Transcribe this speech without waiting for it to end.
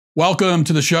Welcome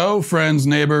to the show, friends,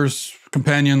 neighbors,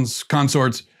 companions,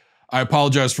 consorts. I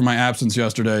apologize for my absence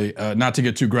yesterday. Not to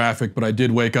get too graphic, but I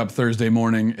did wake up Thursday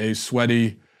morning a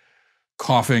sweaty,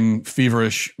 coughing,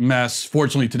 feverish mess.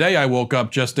 Fortunately, today I woke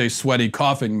up just a sweaty,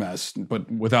 coughing mess,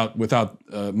 but without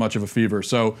much of a fever.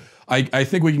 So I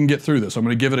think we can get through this. I'm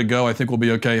going to give it a go. I think we'll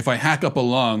be okay. If I hack up a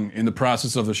lung in the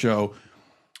process of the show,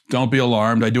 don't be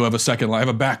alarmed. I do have a second lung. I have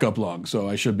a backup lung, so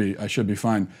I should be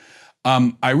fine.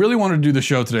 I really wanted to do the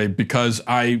show today because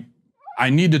I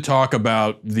need to talk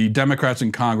about the Democrats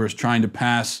in Congress trying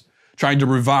to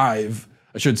revive,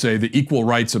 I should say, the Equal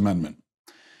Rights Amendment.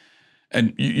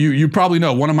 And you probably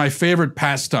know one of my favorite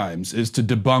pastimes is to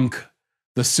debunk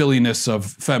the silliness of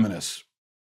feminists.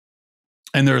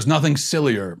 And there is nothing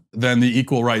sillier than the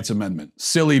Equal Rights Amendment.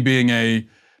 Silly being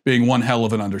one hell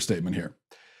of an understatement here.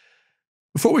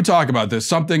 Before we talk about this,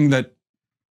 something that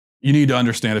you need to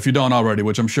understand, if you don't already,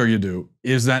 which I'm sure you do,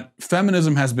 is that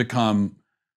feminism has become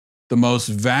the most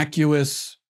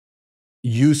vacuous,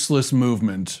 useless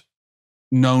movement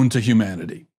known to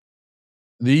humanity.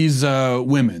 These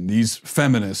women, these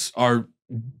feminists, are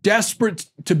desperate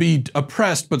to be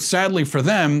oppressed, but sadly for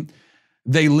them,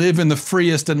 they live in the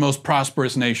freest and most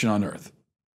prosperous nation on earth.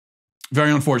 Very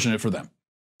unfortunate for them.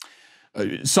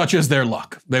 Such is their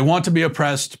luck. They want to be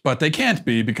oppressed, but they can't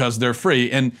be because they're free.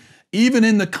 And even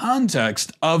within the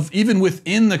context of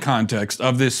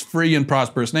this free and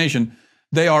prosperous nation,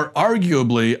 they are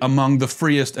arguably among the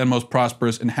freest and most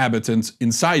prosperous inhabitants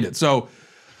inside it. So,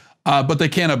 but they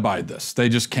can't abide this. They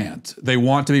just can't. They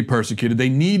want to be persecuted. They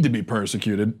need to be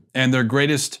persecuted. And their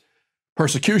greatest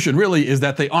persecution really is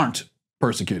that they aren't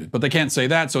persecuted. But they can't say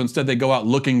that, so instead they go out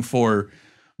looking for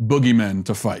boogeymen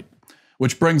to fight.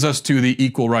 Which brings us to the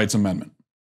Equal Rights Amendment.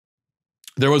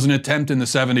 There was an attempt in the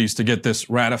 70s to get this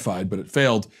ratified, but it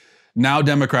failed. Now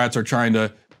Democrats are trying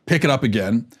to pick it up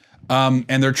again,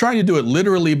 and they're trying to do it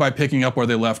literally by picking up where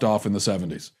they left off in the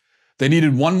 70s. They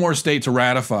needed one more state to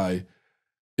ratify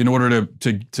in order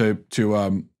to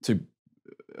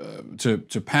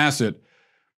pass it.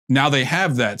 Now they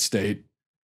have that state,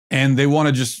 and they want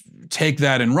to just take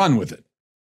that and run with it,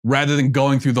 rather than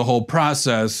going through the whole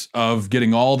process of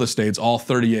getting all the states, all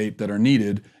 38 that are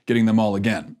needed, getting them all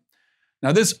again.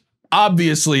 Now this,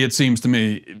 obviously, it seems to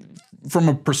me, from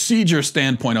a procedure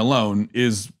standpoint alone,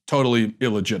 is totally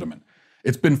illegitimate.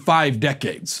 It's been 5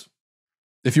 decades.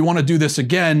 If you want to do this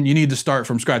again, you need to start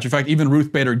from scratch. In fact, even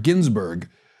Ruth Bader Ginsburg,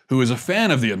 who is a fan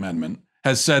of the amendment,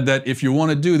 has said that if you want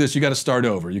to do this, you got to start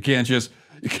over. You can't just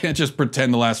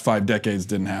pretend the last 5 decades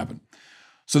didn't happen.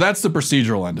 So that's the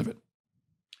procedural end of it.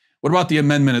 What about the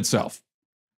amendment itself?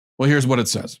 Well, here's what it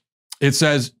says. It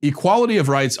says, equality of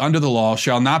rights under the law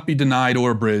shall not be denied or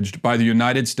abridged by the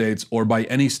United States or by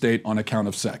any state on account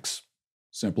of sex.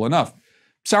 Simple enough.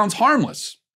 Sounds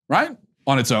harmless, right?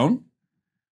 On its own.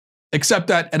 Except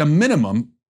that at a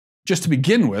minimum, just to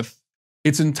begin with,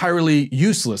 it's entirely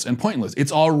useless and pointless.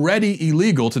 It's already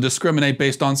illegal to discriminate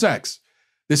based on sex.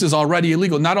 This is already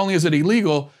illegal. Not only is it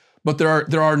illegal, but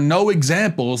there are no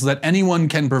examples that anyone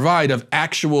can provide of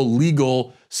actual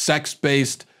legal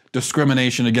sex-based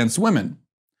discrimination against women.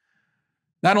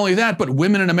 Not only that, but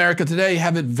women in America today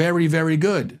have it very, very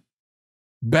good.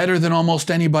 Better than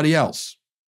almost anybody else.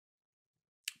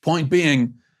 Point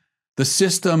being, the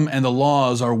system and the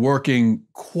laws are working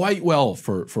quite well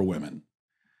for women.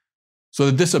 So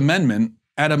that this amendment,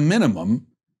 at a minimum,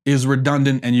 is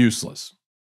redundant and useless.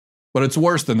 But it's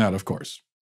worse than that, of course,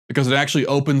 because it actually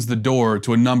opens the door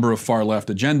to a number of far-left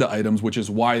agenda items, which is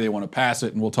why they want to pass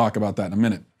it, and we'll talk about that in a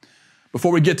minute.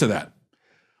 Before we get to that,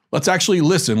 let's actually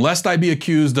listen, lest I be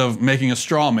accused of making a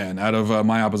straw man out of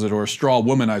my opposition, or a straw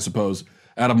woman, I suppose,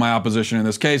 out of my opposition in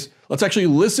this case. Let's actually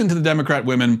listen to the Democrat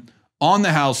women on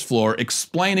the House floor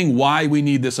explaining why we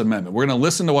need this amendment. We're going to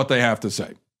listen to what they have to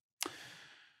say.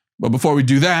 But before we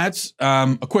do that,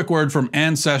 a quick word from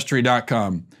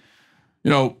Ancestry.com.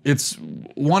 You know, it's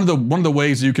one of the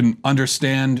ways you can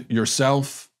understand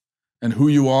yourself and who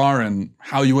you are and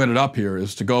how you ended up here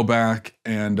is to go back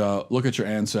and look at your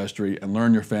ancestry and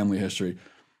learn your family history.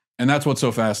 And that's what's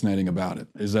so fascinating about it,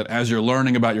 is that as you're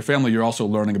learning about your family, you're also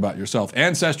learning about yourself.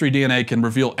 Ancestry DNA can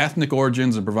reveal ethnic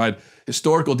origins and provide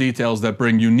historical details that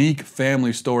bring unique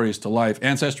family stories to life.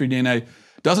 Ancestry DNA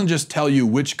doesn't just tell you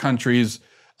which countries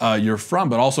you're from,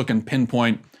 but also can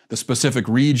pinpoint the specific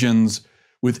regions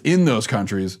within those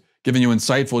countries, giving you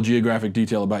insightful geographic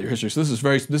detail about your history. So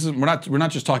we're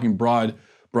not just talking broad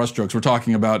brushstrokes. We're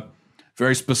talking about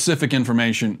very specific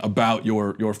information about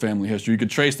your family history. You could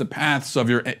trace the paths of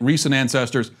your recent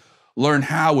ancestors, learn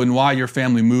how and why your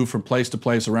family moved from place to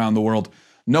place around the world.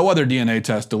 No other DNA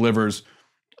test delivers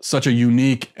such a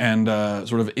unique and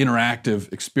sort of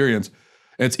interactive experience.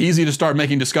 It's easy to start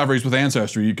making discoveries with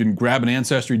Ancestry. You can grab an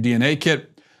Ancestry DNA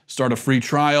kit, start a free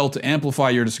trial to amplify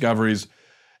your discoveries.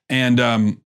 And,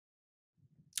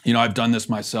 I've done this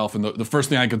myself. And the first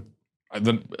thing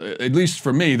at least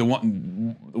for me, the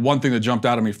one thing that jumped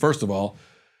out at me, first of all,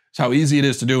 is how easy it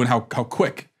is to do and how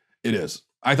quick it is.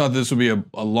 I thought this would be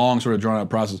a long, sort of drawn-out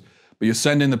process. But you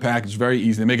send in the package, very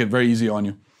easy. They make it very easy on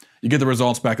you. You get the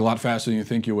results back a lot faster than you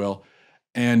think you will.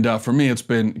 And for me, it's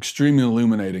been extremely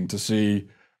illuminating to see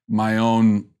my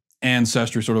own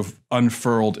ancestry sort of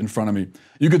unfurled in front of me.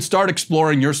 You could start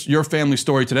exploring your family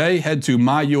story today. Head to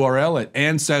my URL at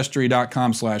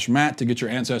ancestry.com/Matt to get your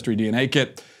Ancestry DNA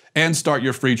kit and start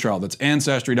your free trial. That's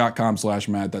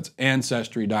ancestry.com/Matt. That's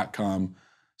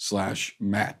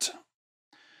ancestry.com/Matt.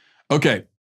 Okay.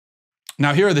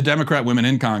 Now, here are the Democrat women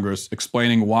in Congress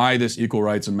explaining why this Equal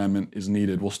Rights Amendment is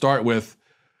needed. We'll start with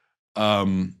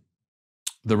the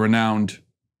renowned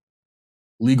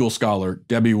legal scholar,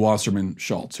 Debbie Wasserman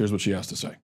Schultz. Here's what she has to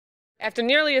say. After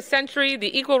nearly a century,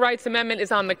 the Equal Rights Amendment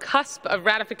is on the cusp of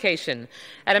ratification.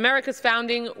 At America's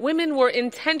founding, women were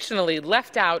intentionally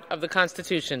left out of the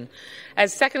Constitution.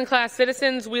 As second-class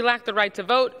citizens, we lack the right to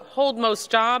vote, hold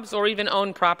most jobs, or even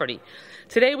own property.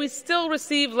 Today, we still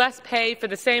receive less pay for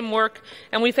the same work,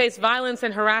 and we face violence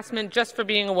and harassment just for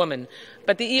being a woman.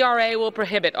 But the ERA will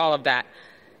prohibit all of that.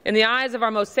 In the eyes of our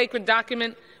most sacred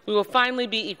document, we will finally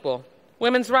be equal.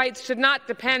 Women's rights should not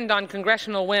depend on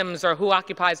congressional whims or who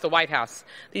occupies the White House.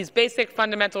 These basic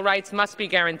fundamental rights must be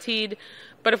guaranteed.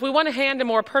 But if we want to hand a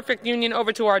more perfect union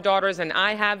over to our daughters, and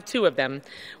I have 2 of them,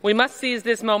 we must seize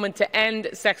this moment to end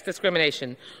sex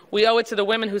discrimination. We owe it to the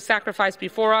women who sacrificed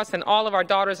before us and all of our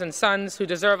daughters and sons who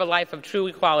deserve a life of true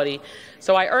equality.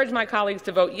 So I urge my colleagues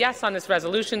to vote yes on this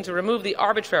resolution to remove the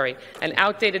arbitrary and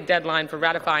outdated deadline for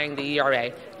ratifying the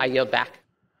ERA. I yield back.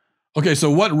 Okay, so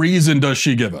what reason does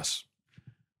she give us?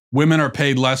 Women are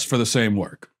paid less for the same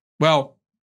work. Well,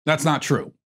 that's not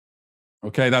true.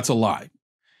 Okay, that's a lie.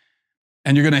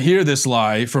 And you're going to hear this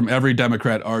lie from every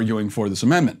Democrat arguing for this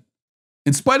amendment.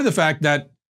 In spite of the fact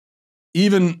that,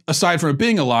 even aside from it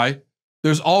being a lie,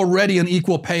 there's already an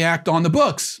Equal Pay Act on the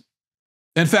books.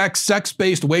 In fact,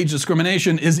 sex-based wage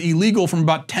discrimination is illegal from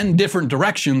about 10 different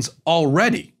directions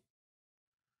already.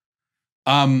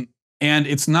 And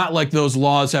it's not like those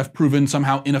laws have proven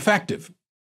somehow ineffective.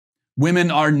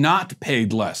 Women are not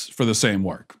paid less for the same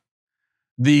work.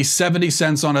 The 70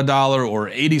 cents on a dollar or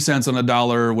 80 cents on a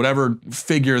dollar, whatever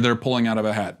figure they're pulling out of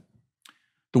a hat,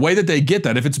 the way that they get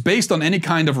that, if it's based on any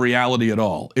kind of reality at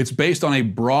all, it's based on a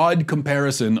broad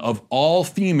comparison of all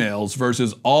females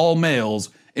versus all males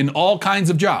in all kinds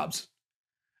of jobs.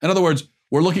 In other words,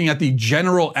 we're looking at the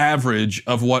general average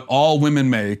of what all women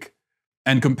make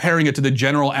and comparing it to the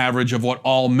general average of what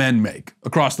all men make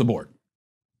across the board.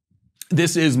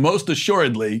 This is most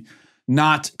assuredly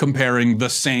not comparing the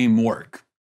same work.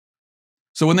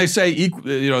 So when they say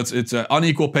it's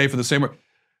unequal pay for the same work,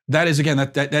 that is, again,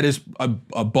 that is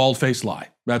a bald-faced lie.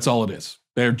 That's all it is.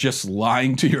 They're just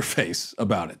lying to your face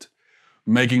about it,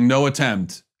 making no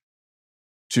attempt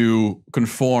to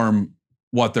conform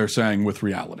what they're saying with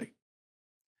reality.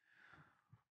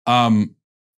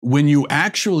 When you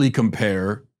actually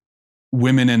compare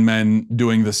women and men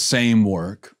doing the same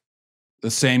work,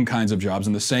 the same kinds of jobs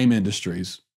in the same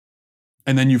industries,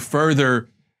 and then you further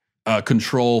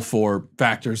control for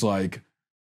factors like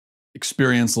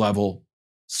experience level,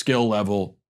 skill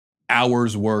level,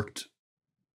 hours worked,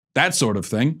 that sort of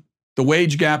thing, the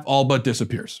wage gap all but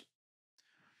disappears.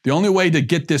 The only way to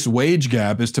get this wage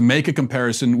gap is to make a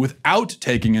comparison without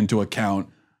taking into account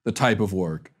the type of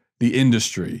work, the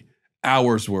industry,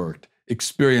 hours worked,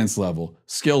 experience level,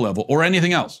 skill level, or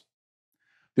anything else.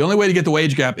 The only way to get the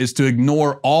wage gap is to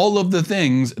ignore all of the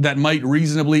things that might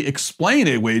reasonably explain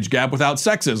a wage gap without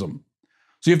sexism.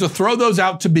 So you have to throw those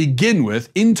out to begin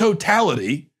with in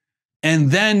totality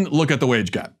and then look at the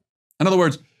wage gap. In other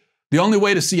words, the only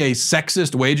way to see a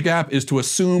sexist wage gap is to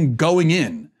assume going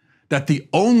in that the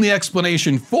only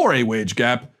explanation for a wage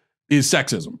gap is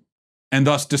sexism and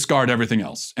thus discard everything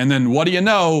else. And then what do you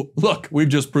know? Look, we've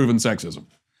just proven sexism.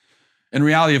 In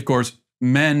reality, of course,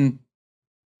 men,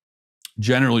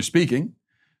 generally speaking,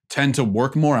 tend to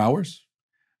work more hours.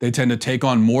 They tend to take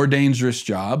on more dangerous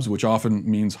jobs, which often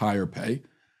means higher pay.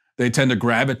 They tend to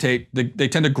gravitate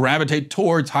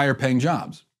towards higher paying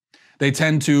jobs. They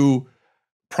tend to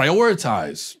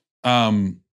prioritize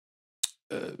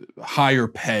higher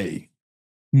pay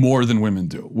more than women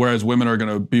do, whereas women are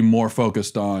going to be more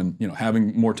focused on,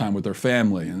 having more time with their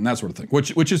family and that sort of thing,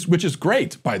 which is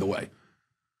great, by the way.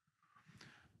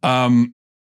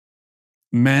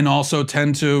 Men also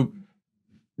tend to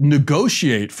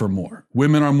negotiate for more.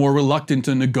 Women are more reluctant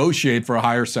to negotiate for a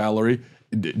higher salary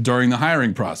during the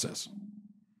hiring process.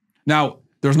 Now,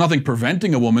 there's nothing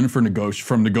preventing a woman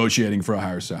from negotiating for a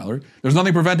higher salary. There's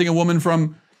nothing preventing a woman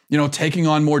from, taking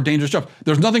on more dangerous jobs.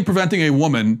 There's nothing preventing a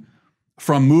woman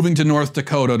from moving to North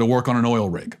Dakota to work on an oil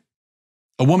rig.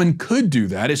 A woman could do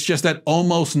that. It's just that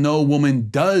almost no woman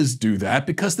does do that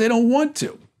because they don't want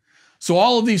to. So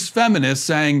all of these feminists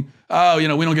saying, oh,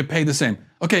 we don't get paid the same.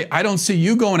 Okay, I don't see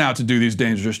you going out to do these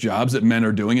dangerous jobs that men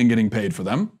are doing and getting paid for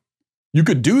them. You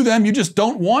could do them, you just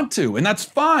don't want to, and that's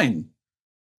fine.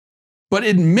 But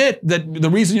admit that the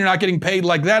reason you're not getting paid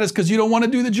like that is because you don't want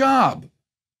to do the job.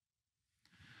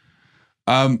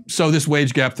 So this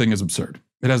wage gap thing is absurd.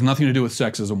 It has nothing to do with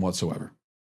sexism whatsoever.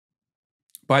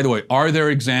 By the way, are there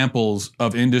examples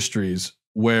of industries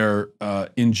where,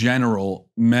 in general,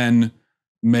 men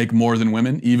make more than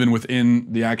women, even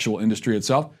within the actual industry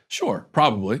itself? Sure,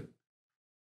 probably.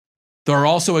 There are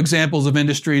also examples of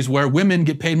industries where women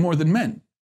get paid more than men.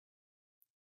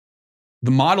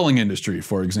 The modeling industry,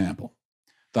 for example.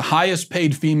 The highest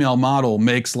paid female model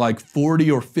makes like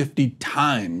 40 or 50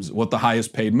 times what the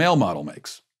highest paid male model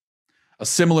makes. A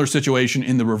similar situation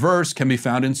in the reverse can be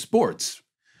found in sports.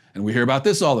 And we hear about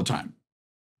this all the time.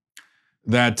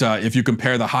 That if you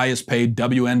compare the highest paid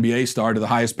WNBA star to the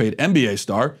highest paid NBA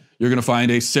star, you're going to find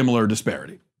a similar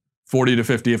disparity. 40 to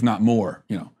 50, if not more,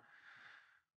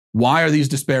 Why are these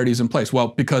disparities in place? Well,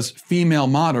 because female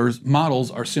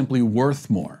models are simply worth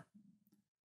more.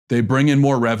 They bring in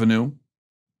more revenue.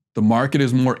 The market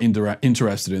is more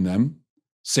interested in them.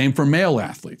 Same for male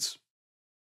athletes.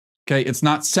 Okay, it's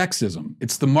not sexism,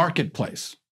 it's the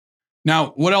marketplace.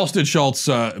 Now, what else did Schultz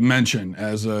mention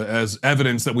as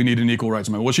evidence that we need an equal rights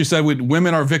amendment? Well, she said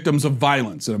women are victims of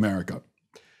violence in America.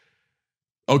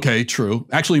 Okay, true.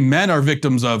 Actually, men are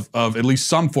victims of at least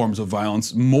some forms of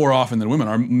violence more often than women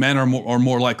are. Men are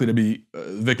more likely to be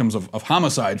victims of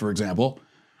homicide, for example.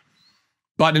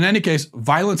 But in any case,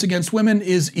 violence against women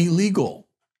is illegal.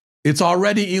 It's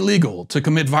already illegal to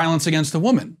commit violence against a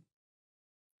woman.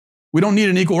 We don't need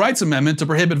an equal rights amendment to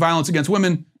prohibit violence against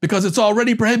women because it's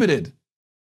already prohibited.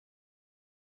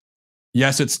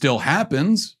 Yes, it still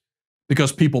happens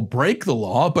because people break the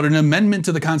law, but an amendment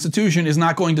to the Constitution is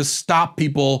not going to stop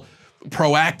people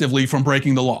proactively from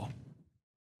breaking the law.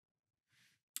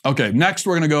 Okay, next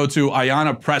we're going to go to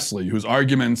Ayanna Pressley, whose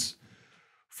arguments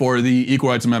for the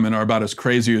Equal Rights Amendment are about as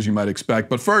crazy as you might expect.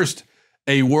 But first,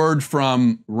 a word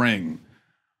from Ring.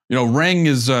 Ring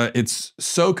is, it's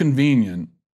so convenient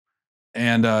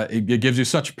and it gives you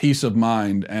such peace of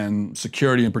mind and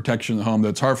security and protection in the home that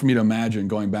it's hard for me to imagine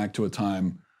going back to a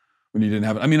time when you didn't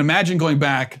have it. I mean, imagine going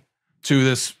back to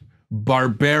this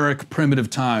barbaric, primitive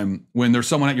time when there's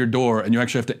someone at your door and you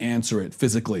actually have to answer it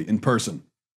physically, in person.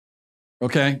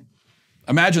 Okay?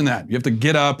 Imagine that. You have to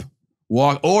get up,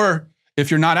 walk, or if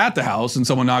you're not at the house and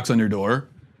someone knocks on your door,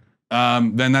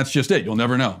 then that's just it. You'll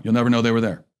never know. You'll never know they were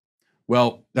there.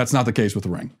 Well, that's not the case with the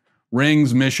Ring.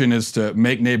 Ring's mission is to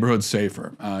make neighborhoods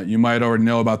safer. You might already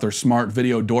know about their smart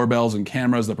video doorbells and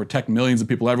cameras that protect millions of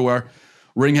people everywhere.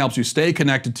 Ring helps you stay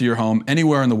connected to your home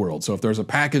anywhere in the world. So if there's a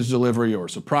package delivery or a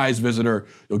surprise visitor,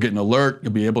 you'll get an alert.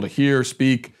 You'll be able to hear,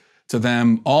 speak to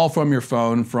them all from your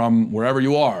phone from wherever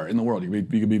you are in the world. You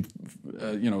could be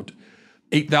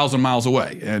 8,000 miles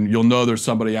away, and you'll know there's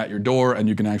somebody at your door, and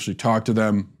you can actually talk to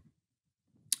them.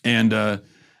 And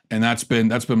that's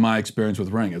been my experience with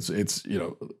Ring. It's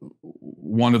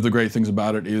one of the great things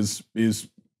about it is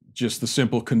just the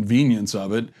simple convenience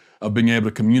of it, of being able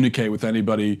to communicate with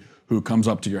anybody who comes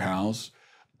up to your house,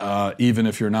 even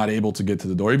if you're not able to get to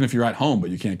the door, even if you're at home but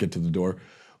you can't get to the door.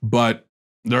 But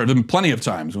there have been plenty of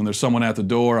times when there's someone at the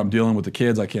door, I'm dealing with the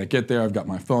kids, I can't get there, I've got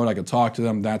my phone, I can talk to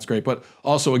them, that's great. But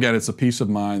also, again, it's the peace of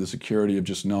mind, the security of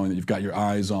just knowing that you've got your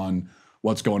eyes on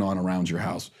what's going on around your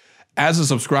house. As a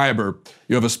subscriber,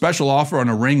 you have a special offer on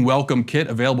a Ring Welcome Kit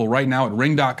available right now at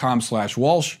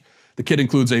ring.com/Walsh. The kit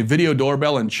includes a video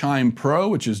doorbell and Chime Pro,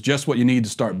 which is just what you need to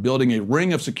start building a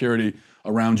ring of security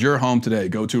around your home today.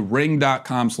 Go to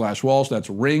ring.com/Walsh. That's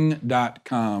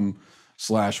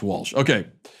ring.com/Walsh. Okay,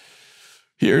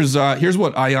 here's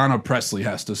what Ayanna Pressley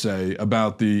has to say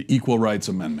about the Equal Rights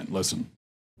Amendment. Listen.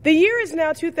 The year is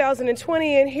now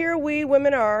 2020, and here we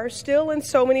women are, still in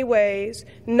so many ways,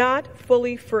 not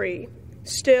fully free,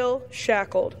 still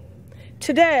shackled.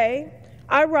 Today,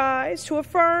 I rise to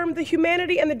affirm the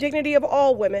humanity and the dignity of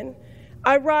all women.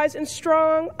 I rise in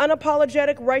strong,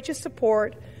 unapologetic, righteous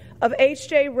support of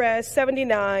H.J. Res.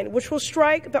 79, which will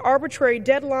strike the arbitrary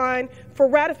deadline for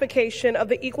ratification of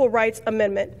the Equal Rights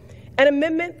Amendment, an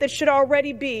amendment that should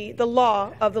already be the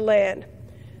law of the land.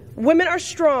 Women are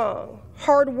strong,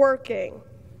 hardworking,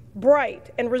 bright,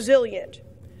 and resilient.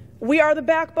 We are the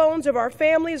backbones of our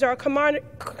families, our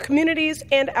communities,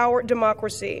 and our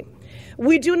democracy.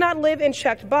 We do not live in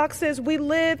checked boxes. We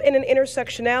live in an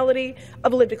intersectionality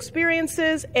of lived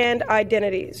experiences and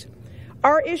identities.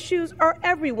 Our issues are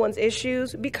everyone's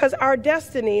issues because our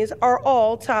destinies are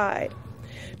all tied.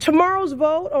 Tomorrow's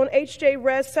vote on H.J.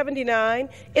 Res. 79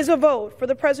 is a vote for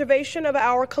the preservation of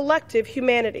our collective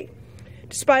humanity.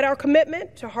 Despite our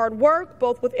commitment to hard work,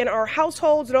 both within our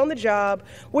households and on the job,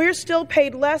 we're still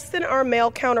paid less than our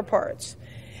male counterparts.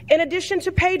 In addition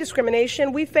to pay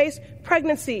discrimination, we face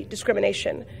pregnancy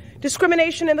discrimination,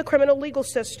 discrimination in the criminal legal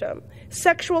system,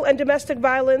 sexual and domestic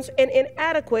violence, and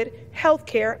inadequate health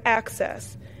care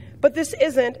access. But this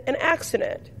isn't an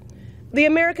accident. The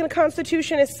American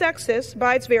Constitution is sexist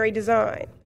by its very design.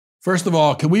 First of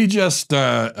all, can we just,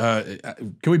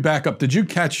 can we back up? Did you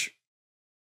catch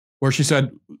where she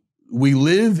said, we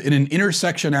live in an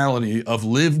intersectionality of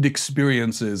lived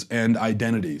experiences and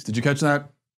identities? Did you catch that?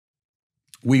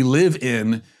 We live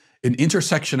in an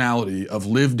intersectionality of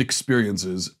lived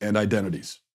experiences and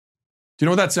identities. Do you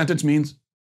know what that sentence means?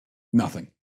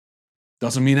 Nothing.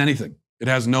 Doesn't mean anything. It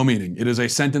has no meaning. It is a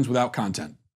sentence without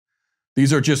content.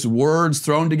 These are just words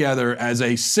thrown together as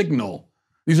a signal.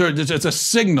 It's a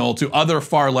signal to other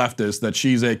far leftists that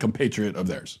she's a compatriot of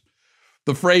theirs.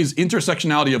 The phrase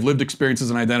intersectionality of lived experiences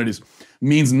and identities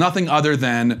means nothing other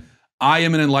than, I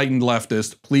am an enlightened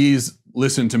leftist, please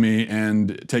listen to me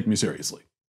and take me seriously.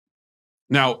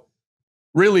 Now,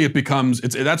 really it becomes,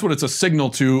 that's what it's a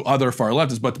signal to other far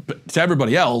leftists, but to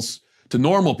everybody else, to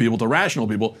normal people, to rational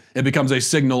people, it becomes a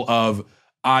signal of,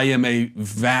 I am a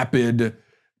vapid,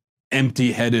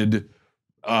 empty-headed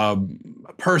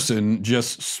person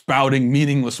just spouting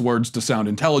meaningless words to sound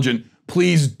intelligent.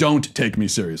 Please don't take me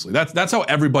seriously. That's how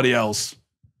everybody else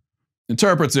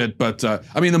interprets it. But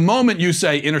I mean, the moment you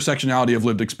say intersectionality of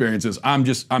lived experiences, I'm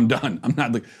done. I'm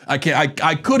not like,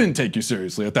 I couldn't take you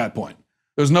seriously at that point.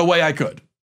 There's no way I could.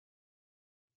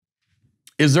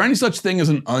 Is there any such thing as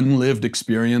an unlived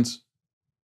experience?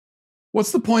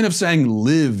 What's the point of saying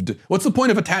lived? What's the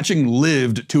point of attaching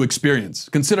lived to experience?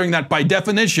 Considering that by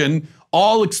definition,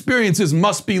 all experiences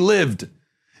must be lived.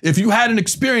 If you had an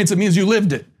experience, it means you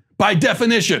lived it. By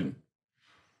definition.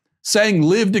 Saying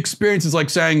lived experience is like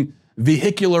saying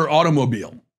vehicular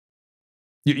automobile.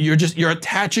 You're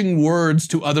attaching words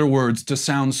to other words to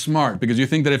sound smart because you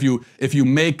think that if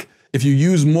you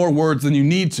use more words than you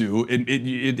need to,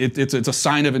 it's a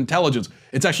sign of intelligence.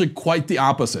 It's actually quite the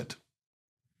opposite.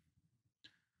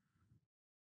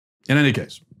 In any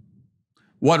case,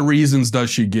 what reasons does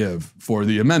she give for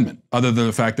the amendment, other than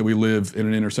the fact that we live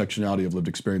in an intersectionality of lived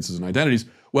experiences and identities?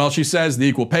 Well, she says the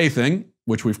equal pay thing,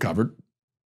 which we've covered.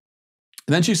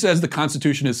 And then she says the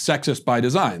Constitution is sexist by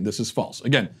design. This is false.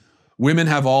 Again, women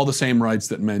have all the same rights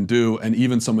that men do, and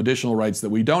even some additional rights that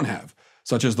we don't have,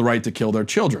 such as the right to kill their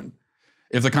children.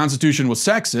 If the Constitution was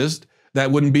sexist,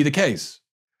 that wouldn't be the case.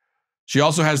 She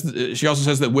also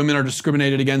says that women are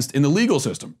discriminated against in the legal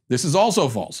system. This is also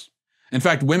false. In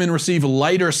fact, women receive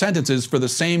lighter sentences for the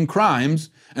same crimes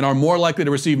and are more likely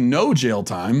to receive no jail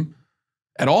time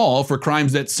at all for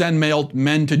crimes that send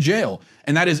men to jail.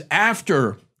 And that is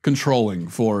after controlling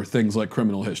for things like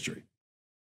criminal history.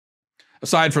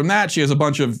 Aside from that, she has a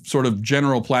bunch of sort of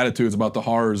general platitudes about the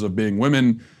horrors of being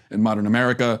women in modern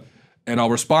America, and I'll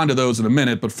respond to those in a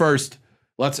minute. But first,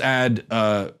 let's add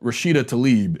Rashida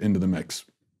Tlaib into the mix.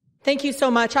 Thank you so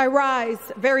much. I rise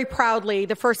very proudly,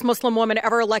 the first Muslim woman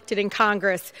ever elected in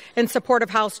Congress, in support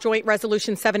of House Joint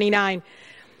Resolution 79.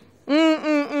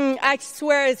 I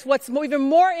swear it's what's even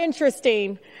more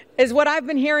interesting is what I've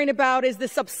been hearing about is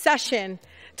this obsession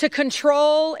to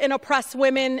control and oppress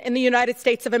women in the United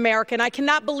States of America. And I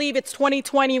cannot believe it's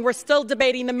 2020. We're still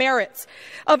debating the merits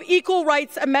of Equal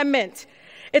Rights Amendment.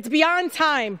 It's beyond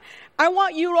time. I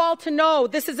want you all to know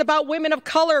this is about women of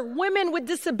color, women with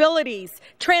disabilities,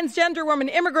 transgender women,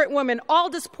 immigrant women, all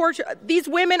disproportionate. These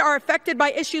women are affected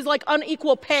by issues like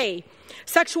unequal pay,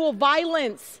 sexual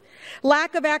violence,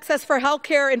 lack of access for health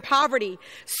care, and poverty.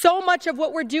 So much of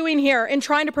what we're doing here in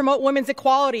trying to promote women's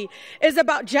equality is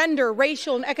about gender,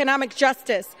 racial, and economic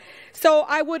justice. So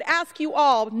I would ask you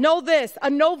all, know this, a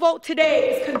no vote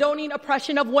today is condoning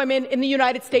oppression of women in the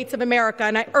United States of America,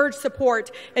 and I urge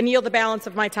support and yield the balance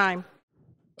of my time.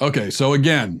 Okay, so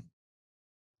again,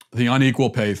 the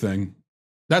unequal pay thing,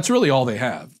 that's really all they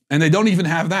have. And they don't even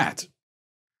have that.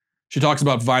 She talks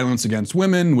about violence against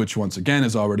women, which once again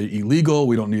is already illegal.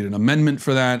 We don't need an amendment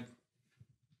for that.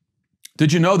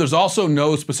 Did you know there's also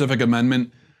no specific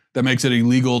amendment that makes it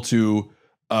illegal to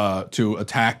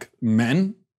attack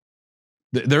men?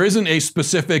 There isn't a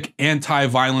specific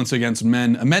anti-violence against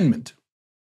men amendment.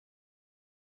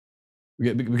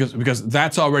 Because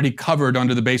that's already covered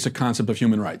under the basic concept of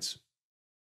human rights.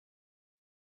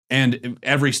 And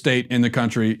every state in the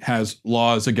country has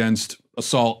laws against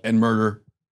assault and murder,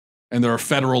 and there are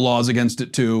federal laws against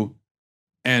it too,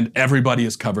 and everybody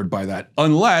is covered by that,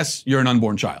 unless you're an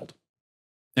unborn child.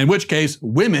 In which case,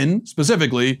 women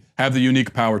specifically have the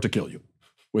unique power to kill you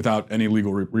without any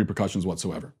legal repercussions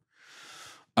whatsoever.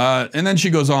 And then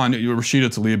she goes on, Rashida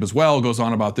Tlaib as well, goes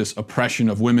on about this oppression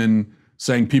of women,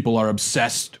 saying people are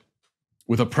obsessed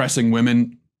with oppressing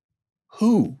women.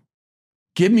 Who?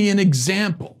 Give me an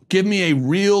example. Give me a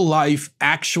real life,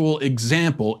 actual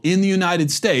example in the United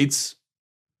States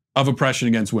of oppression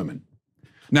against women.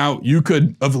 Now, you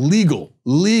could, of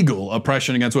legal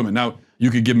oppression against women. Now,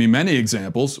 you could give me many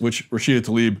examples, which Rashida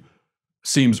Tlaib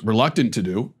seems reluctant to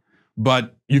do,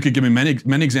 but you could give me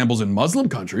many examples in Muslim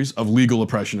countries of legal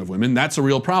oppression of women. That's a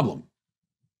real problem.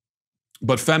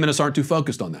 But feminists aren't too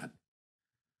focused on that.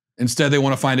 Instead, they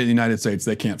want to find it in the United States.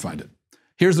 They can't find it.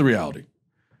 Here's the reality.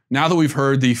 Now that we've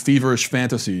heard the feverish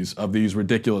fantasies of these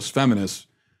ridiculous feminists,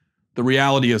 the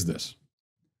reality is this.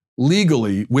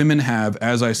 Legally, women have,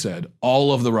 as I said,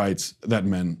 all of the rights that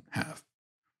men have.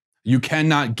 You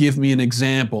cannot give me an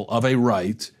example of a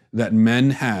right that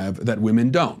men have that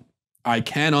women don't. I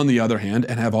can, on the other hand,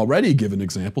 and have already given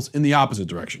examples in the opposite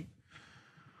direction.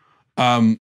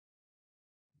 One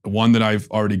that I've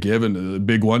already given, a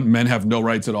big one, men have no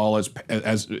rights at all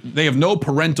as they have no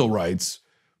parental rights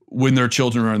when their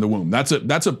children are in the womb. That's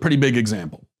a pretty big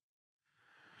example.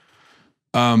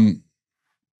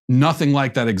 Nothing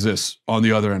like that exists on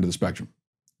the other end of the spectrum.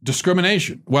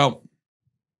 Discrimination. Well,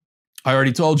 I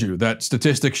already told you that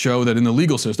statistics show that in the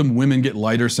legal system, women get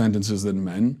lighter sentences than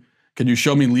men. Can you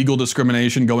show me legal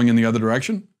discrimination going in the other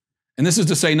direction? And this is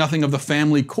to say nothing of the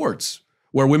family courts,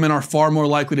 where women are far more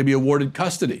likely to be awarded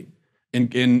custody in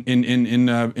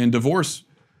divorce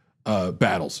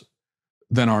battles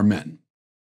than are men.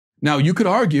 Now, you could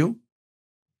argue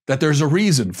that there's a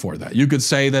reason for that. You could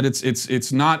say that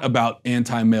it's not about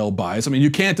anti-male bias. I mean,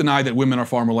 you can't deny that women are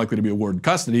far more likely to be awarded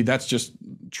custody. That's just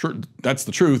true. That's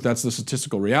the truth. That's the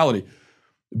statistical reality.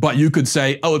 But you could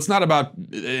say, oh, it's not about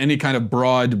any kind of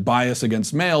broad bias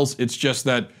against males. It's just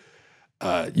that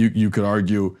you could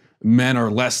argue men are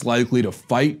less likely to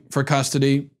fight for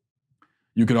custody.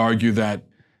 You could argue that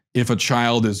if a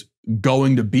child is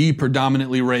going to be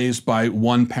predominantly raised by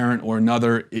one parent or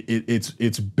another,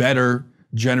 it's better,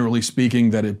 generally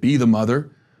speaking, that it be the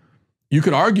mother. You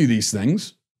could argue these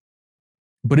things,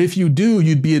 but if you do,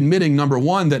 you'd be admitting, number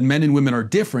one, that men and women are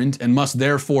different and must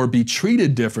therefore be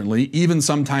treated differently, even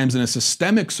sometimes in a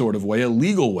systemic sort of way, a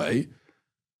legal way,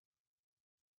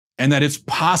 and that it's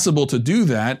possible to do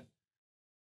that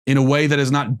in a way that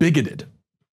is not bigoted.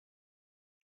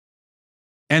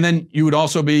 And then you would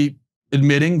also be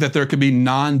admitting that there could be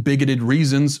non-bigoted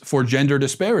reasons for gender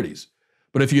disparities.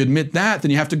 But if you admit that,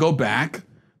 then you have to go back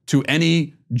to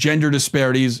any gender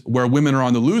disparities where women are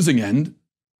on the losing end,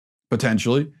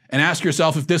 potentially, and ask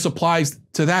yourself if this applies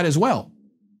to that as well.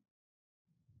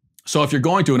 So if you're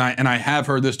going to, and I have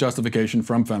heard this justification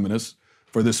from feminists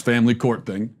for this family court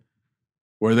thing,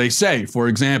 where they say, for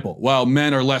example, well,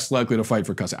 men are less likely to fight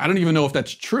for custody. I don't even know if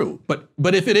that's true, but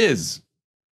if it is,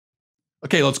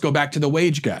 okay, let's go back to the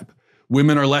wage gap.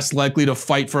 Women are less likely to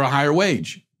fight for a higher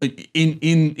wage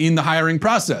in the hiring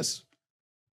process.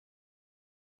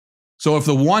 So if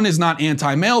the one is not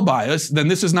anti-male bias, then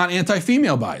this is not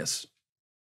anti-female bias.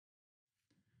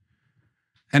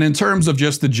 And in terms of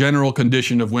just the general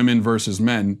condition of women versus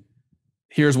men,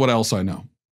 here's what else I know.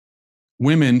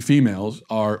 Women, females,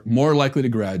 are more likely to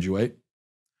graduate,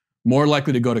 more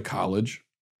likely to go to college,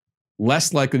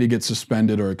 less likely to get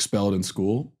suspended or expelled in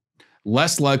school,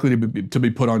 less likely to be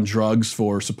put on drugs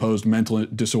for supposed mental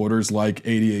disorders like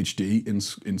ADHD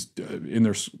in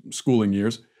their schooling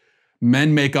years.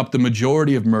 Men make up the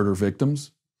majority of murder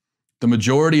victims, the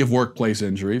majority of workplace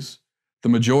injuries, the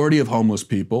majority of homeless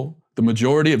people, the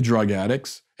majority of drug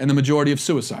addicts, and the majority of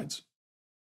suicides.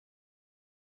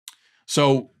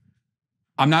 So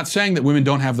I'm not saying that women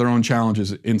don't have their own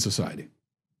challenges in society.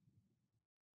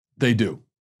 They do.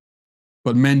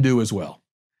 But men do as well.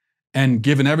 And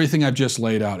given everything I've just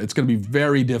laid out, it's going to be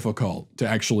very difficult to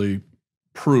actually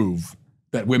prove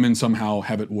that women somehow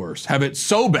have it worse. Have it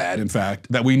so bad, in fact,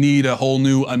 that we need a whole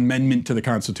new amendment to the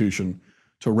Constitution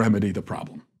to remedy the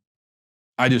problem.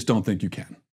 I just don't think you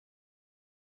can.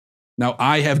 Now,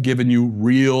 I have given you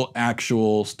real,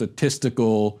 actual,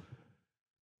 statistical,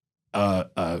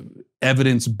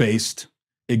 evidence-based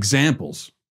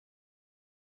examples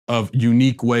of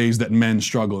unique ways that men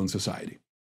struggle in society.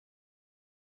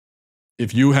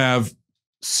 If you have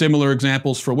similar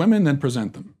examples for women, then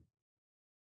present them.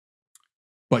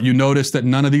 But you notice that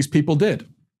none of these people did.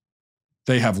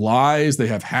 They have lies, they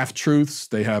have half-truths,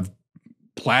 they have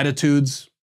platitudes.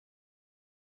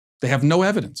 They have no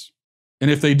evidence.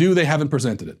 And if they do, they haven't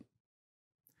presented it.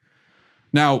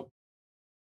 Now,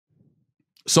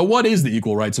 so what is the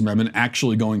Equal Rights Amendment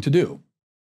actually going to do?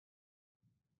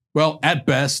 Well, at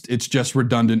best, it's just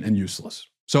redundant and useless.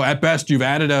 So at best, you've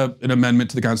added an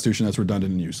amendment to the Constitution that's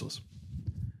redundant and useless.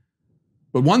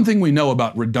 But one thing we know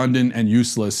about redundant and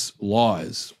useless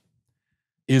laws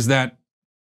is that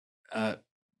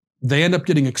they end up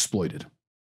getting exploited.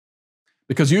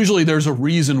 Because usually there's a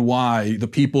reason why the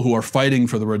people who are fighting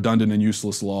for the redundant and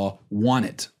useless law want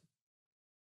it.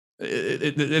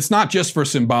 It's not just for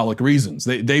symbolic reasons.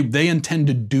 They intend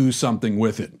to do something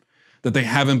with it that they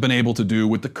haven't been able to do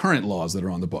with the current laws that are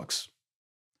on the books.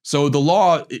 So the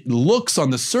law, it looks on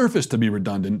the surface to be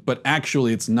redundant, but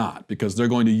actually it's not, because they're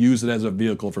going to use it as a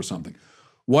vehicle for something.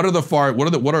 What are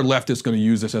leftists going to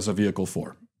use this as a vehicle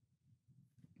for?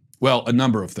 Well, a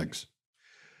number of things.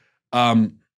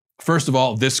 First of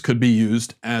all, this could be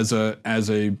used as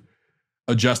a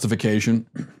justification,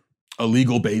 a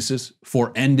legal basis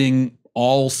for ending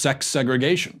all sex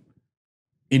segregation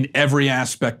in every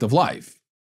aspect of life.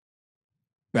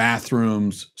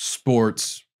 Bathrooms,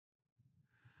 sports,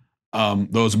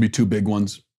 those would be two big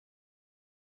ones.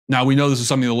 Now, we know this is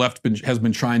something the left has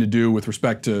been trying to do with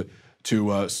respect to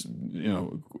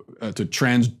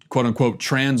trans, quote unquote,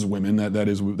 trans women.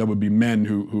 That would be men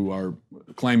who are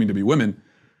claiming to be women.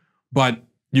 But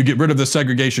you get rid of the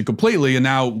segregation completely, and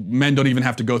now men don't even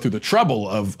have to go through the trouble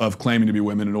of claiming to be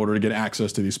women in order to get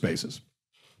access to these spaces.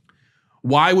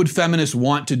 Why would feminists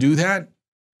want to do that?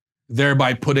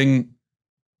 Thereby putting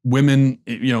women,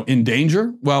 in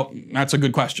danger? Well, that's a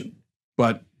good question,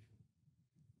 but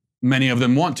many of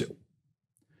them want to.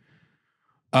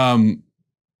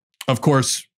 Of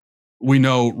course, we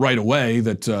know right away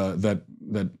that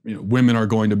women are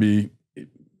going to be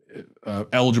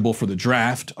eligible for the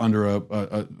draft under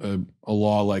a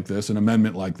law like this, an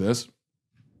amendment like this.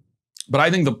 But I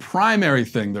think the primary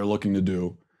thing they're looking to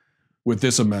do with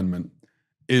this amendment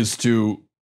is to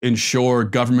ensure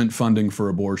government funding for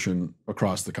abortion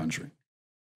across the country.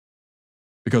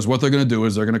 Because what they're going to do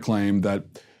is they're going to claim that,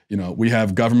 we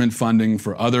have government funding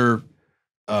for other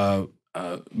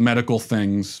medical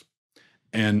things,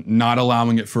 and not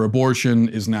allowing it for abortion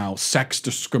is now sex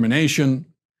discrimination,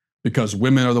 because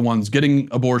women are the ones getting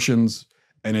abortions,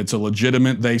 and it's a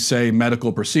legitimate, they say,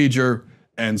 medical procedure.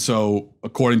 And so,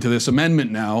 according to this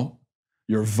amendment now,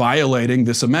 you're violating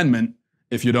this amendment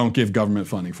if you don't give government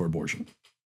funding for abortion.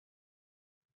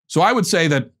 So I would say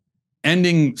that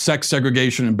ending sex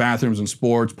segregation in bathrooms and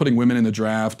sports, putting women in the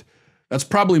draft, that's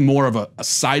probably more of a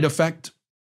side effect.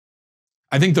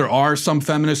 I think there are some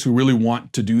feminists who really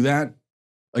want to do that.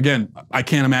 Again, I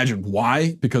can't imagine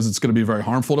why, because it's going to be very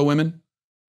harmful to women.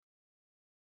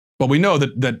 But we know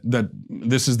that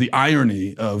this is the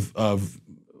irony of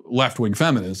left-wing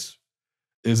feminists,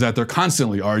 is that they're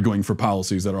constantly arguing for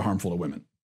policies that are harmful to women.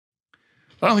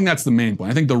 I don't think that's the main point.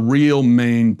 I think the real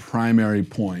main primary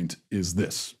point is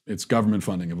this. It's government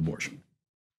funding of abortion.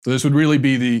 So this would really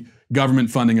be the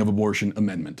government funding of abortion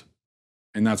amendment.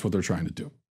 And that's what they're trying to do.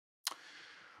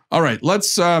 All right,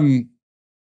 let's move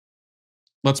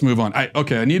on.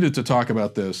 I needed to talk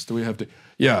about this. Do we have to?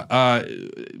 Yeah,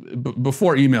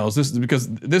 before emails,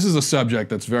 because this is a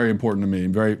subject that's very important to me,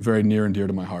 very, very near and dear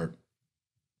to my heart,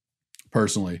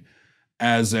 personally,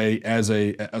 as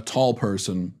a tall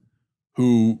person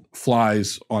who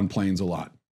flies on planes a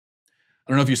lot.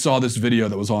 I don't know if you saw this video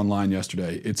that was online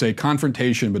yesterday. It's a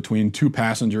confrontation between two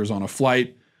passengers on a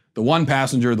flight. The one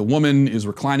passenger, the woman, is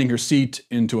reclining her seat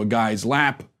into a guy's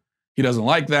lap. He doesn't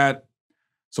like that,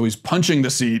 so he's punching the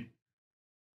seat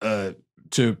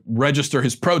to register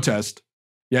his protest,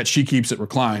 yet she keeps it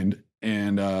reclined.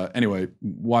 And anyway,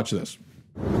 watch this.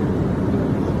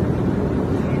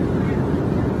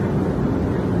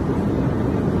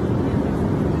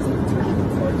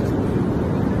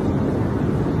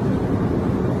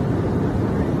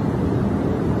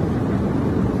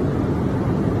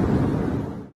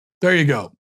 There you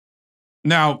go.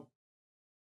 Now,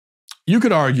 you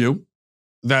could argue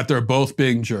that they're both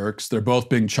being jerks, they're both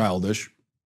being childish.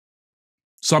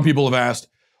 Some people have asked,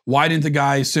 why didn't the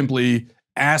guy simply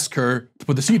ask her to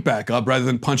put the seat back up rather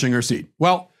than punching her seat?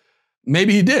 Well,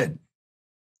 maybe he did.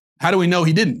 How do we know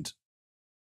he didn't?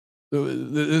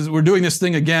 We're doing this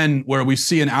thing again where we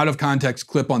see an out-of-context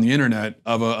clip on the internet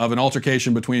of an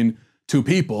altercation between two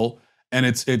people, and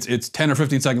it's 10 or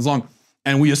 15 seconds long.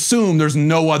 And we assume there's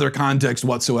no other context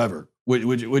whatsoever,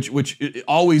 which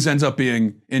always ends up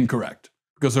being incorrect,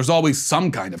 because there's always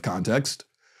some kind of context.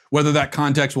 Whether that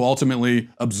context will ultimately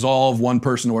absolve one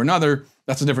person or another,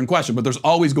 that's a different question. But there's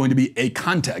always going to be a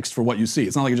context for what you see.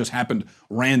 It's not like it just happened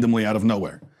randomly out of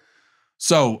nowhere.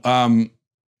 So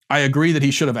I agree that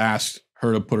he should have asked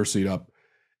her to put her seat up.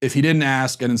 If he didn't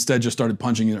ask and instead just started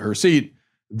punching at her seat,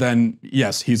 then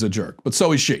yes, he's a jerk. But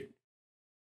so is she.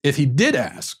 If he did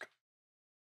ask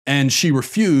and she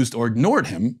refused or ignored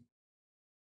him,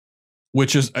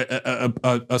 which is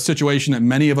a situation that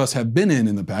many of us have been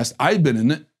in the past. I've been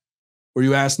in it, where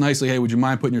you ask nicely, hey, would you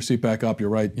mind putting your seat back up? You're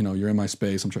right, you're in my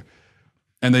space, I'm sure.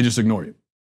 And they just ignore you.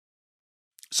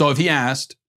 So if he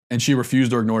asked and she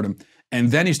refused or ignored him,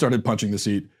 and then he started punching the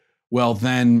seat, well,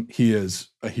 then he is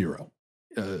a hero.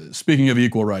 Speaking of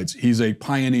equal rights, he's a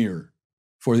pioneer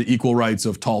for the equal rights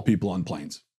of tall people on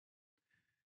planes.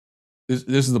 This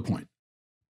is the point.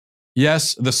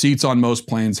 Yes, the seats on most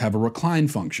planes have a recline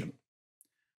function.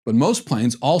 But most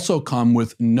planes also come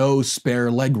with no spare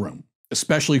legroom,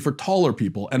 especially for taller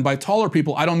people. And by taller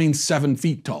people, I don't mean 7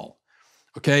 feet tall,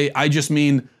 okay? I just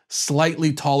mean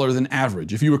slightly taller than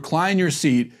average. If you recline your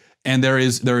seat and there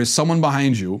is someone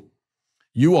behind you,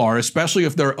 you are, especially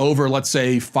if they're over, let's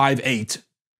say, 5'8",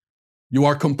 you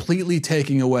are completely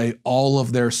taking away all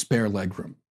of their spare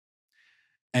legroom.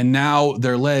 And now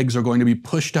their legs are going to be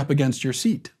pushed up against your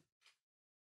seat.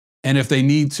 And if they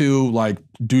need to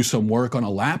do some work on a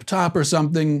laptop or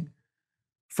something,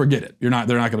 forget it. They're not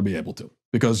going to be able to,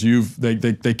 because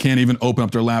they can't even open up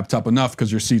their laptop enough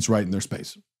because your seat's right in their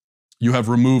space. You have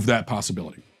removed that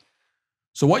possibility.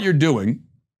 So what you're doing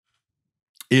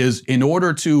is, in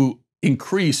order to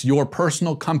increase your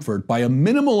personal comfort by a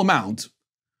minimal amount,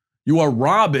 you are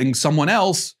robbing someone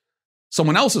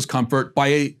else's comfort by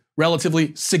a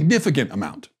relatively significant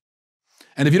amount.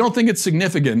 And if you don't think it's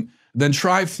significant, then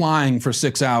try flying for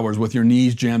 6 hours with your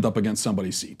knees jammed up against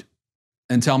somebody's seat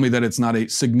and tell me that it's not a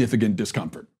significant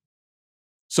discomfort.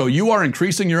 So you are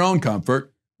increasing your own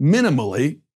comfort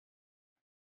minimally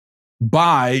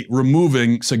by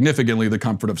removing significantly the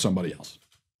comfort of somebody else.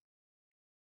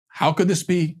 How could this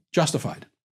be justified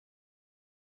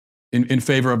in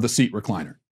favor of the seat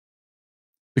recliner?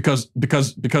 Because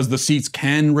the seats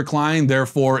can recline,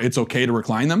 therefore it's okay to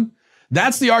recline them?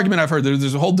 That's the argument I've heard.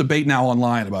 There's a whole debate now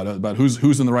online about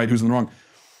who's in the right, who's in the wrong.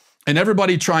 And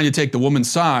everybody trying to take the woman's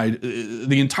side,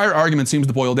 the entire argument seems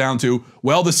to boil down to,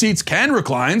 well, the seats can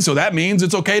recline, so that means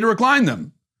it's okay to recline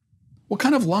them. What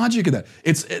kind of logic is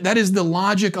that? That is the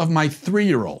logic of my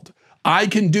 3-year-old. I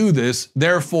can do this,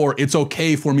 therefore it's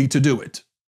okay for me to do it.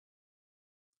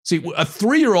 See, a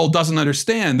 3-year-old doesn't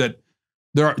understand that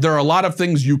there are a lot of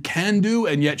things you can do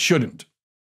and yet shouldn't.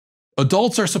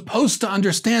 Adults are supposed to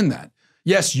understand that.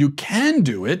 Yes, you can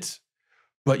do it,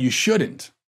 but you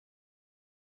shouldn't.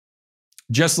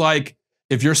 Just like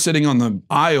if you're sitting on the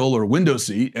aisle or window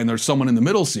seat and there's someone in the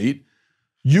middle seat,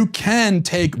 you can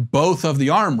take both of the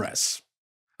armrests.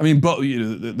 I mean,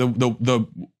 the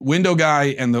window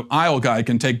guy and the aisle guy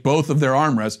can take both of their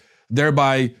armrests,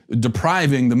 thereby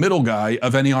depriving the middle guy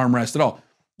of any armrest at all.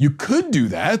 You could do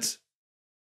that,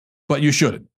 but you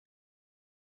shouldn't.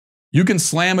 You can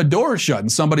slam a door shut in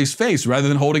somebody's face rather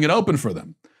than holding it open for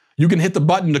them. You can hit the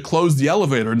button to close the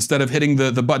elevator instead of hitting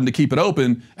the button to keep it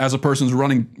open as a person's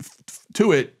running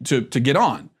to it to get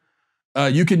on.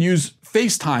 You can use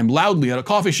FaceTime loudly at a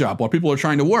coffee shop while people are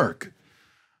trying to work.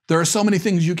 There are so many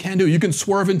things you can do. You can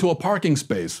swerve into a parking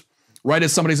space right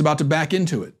as somebody's about to back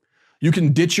into it. You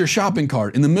can ditch your shopping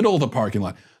cart in the middle of the parking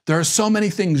lot. There are so many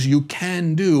things you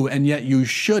can do, and yet you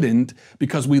shouldn't,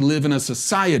 because we live in a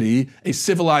society, a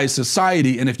civilized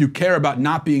society, and if you care about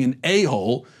not being an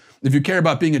a-hole, if you care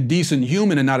about being a decent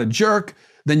human and not a jerk,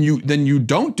 then you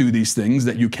don't do these things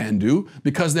that you can do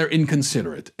because they're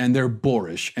inconsiderate and they're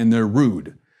boorish and they're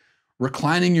rude.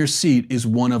 Reclining your seat is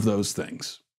one of those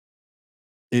things.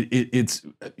 It's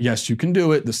yes, you can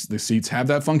do it. The seats have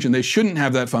that function. They shouldn't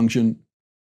have that function.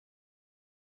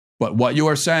 But what you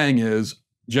are saying is,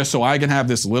 just so I can have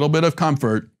this little bit of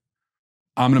comfort,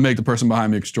 I'm going to make the person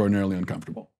behind me extraordinarily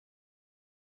uncomfortable.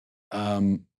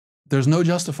 There's no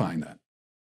justifying that.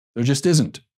 There just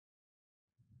isn't.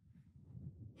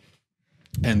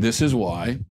 And this is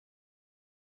why,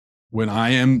 when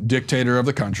I am dictator of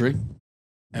the country,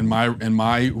 and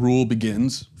my rule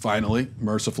begins, finally,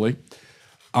 mercifully,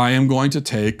 I am going to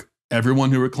take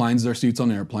everyone who reclines their seats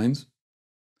on airplanes,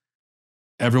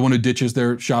 everyone who ditches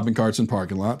their shopping carts in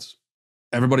parking lots,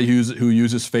 everybody who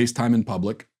uses FaceTime in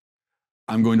public.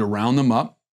 I'm going to round them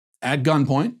up at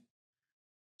gunpoint,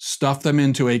 stuff them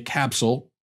into a capsule,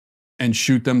 and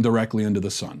shoot them directly into the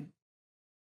sun.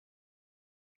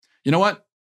 You know what?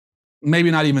 Maybe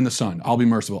not even the sun. I'll be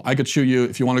merciful. I could shoot you,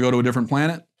 if you want to go to a different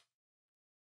planet,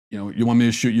 you want me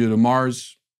to shoot you to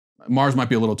Mars, Mars might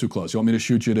be a little too close. You want me to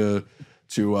shoot you to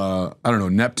I don't know,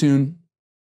 Neptune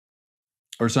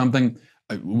or something?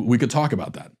 We could talk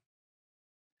about that.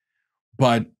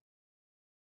 But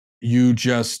you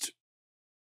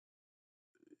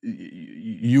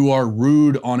are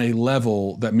rude on a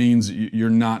level that means you're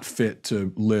not fit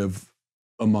to live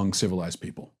among civilized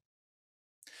people.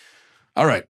 All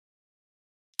right.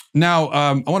 Now,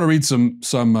 I want to read some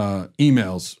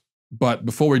emails, but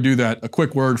before we do that, a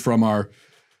quick word from our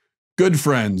good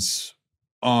friends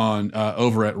on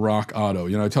over at Rock Auto.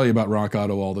 You know, I tell you about Rock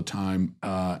Auto all the time,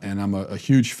 and I'm a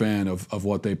huge fan of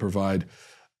what they provide.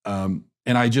 And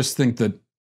I just think that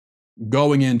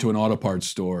going into an auto parts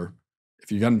store,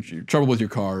 if you got trouble with your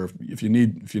car, if you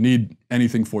need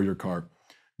anything for your car,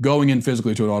 going in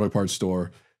physically to an auto parts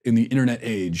store in the internet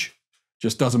age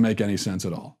just doesn't make any sense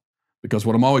at all. Because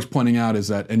what I'm always pointing out is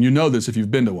that, and you know this if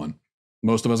you've been to one,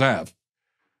 most of us have,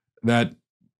 that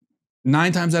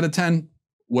 9 times out of 10,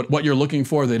 what you're looking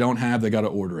for, they don't have, they got to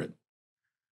order it.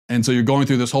 And so you're going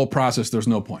through this whole process, there's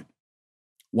no point.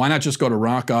 Why not just go to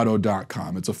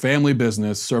rockauto.com? It's a family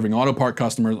business serving auto part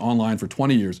customers online for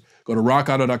 20 years. Go to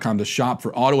rockauto.com to shop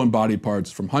for auto and body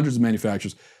parts from hundreds of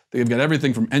manufacturers. They've got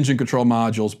everything from engine control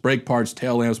modules, brake parts,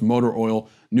 tail lamps, motor oil,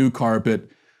 new carpet,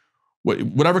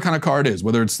 whatever kind of car it is,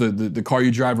 whether it's the car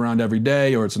you drive around every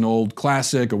day or it's an old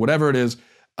classic or whatever it is,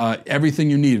 everything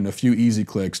you need in a few easy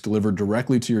clicks delivered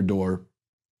directly to your door.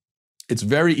 It's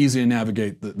very easy to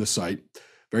navigate the site,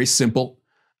 very simple.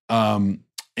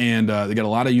 And they got a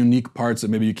lot of unique parts that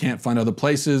maybe you can't find other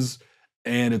places.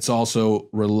 And it's also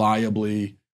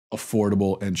reliably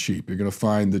affordable and cheap. You're going to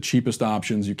find the cheapest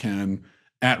options you can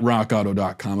at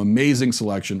rockauto.com. Amazing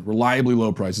selection, reliably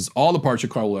low prices, all the parts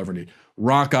your car will ever need.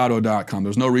 rockauto.com.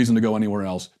 There's no reason to go anywhere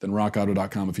else than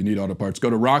rockauto.com if you need auto parts. Go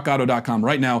to rockauto.com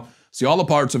right now. See all the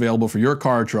parts available for your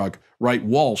car or truck. Write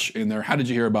Walsh in their "How did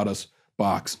you hear about us?"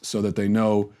 box so that they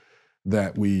know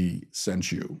that we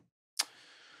sent you.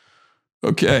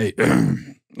 Okay.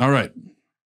 All right.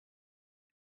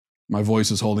 My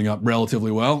voice is holding up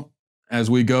relatively well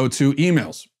as we go to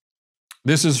emails.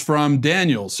 This is from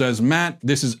Daniel. Says, Matt,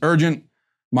 this is urgent.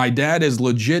 My dad is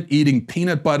legit eating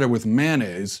peanut butter with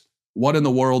mayonnaise. What in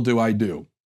the world do I do?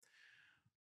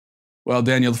 Well,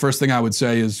 Daniel, the first thing I would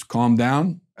say is calm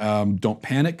down. Don't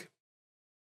panic.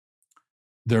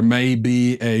 There may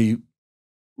be a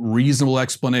reasonable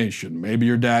explanation. Maybe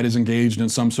your dad is engaged in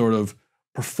some sort of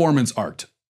performance art,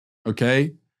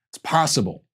 okay? It's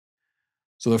possible.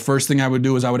 So the first thing I would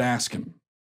do is I would ask him.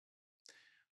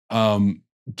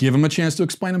 Give him a chance to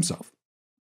explain himself.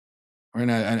 Right?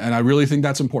 And I really think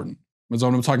that's important. That's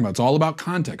what I'm talking about. It's all about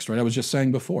context, right? I was just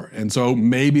saying before. And so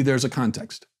maybe there's a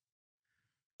context.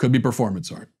 Could be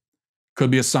performance art.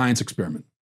 Could be a science experiment.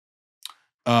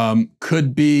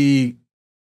 Could be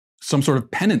some sort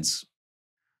of penance.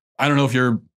 I don't know if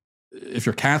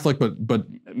you're Catholic, but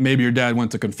maybe your dad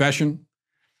went to confession,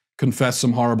 confessed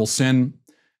some horrible sin,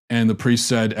 and the priest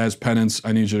said, as penance,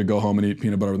 I need you to go home and eat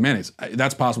peanut butter with mayonnaise.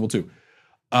 That's possible too.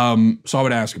 So I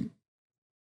would ask him.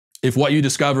 If what you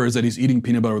discover is that he's eating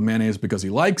peanut butter with mayonnaise because he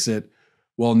likes it,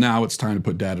 well, now it's time to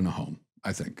put dad in a home,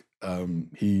 I think.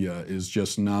 He is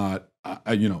just not,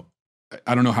 I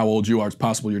don't know how old you are. It's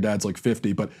possible your dad's like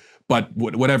 50, but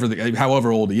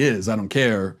however old he is, I don't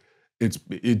care.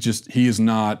 He is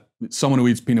not someone who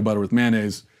eats peanut butter with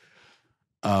mayonnaise,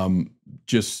 and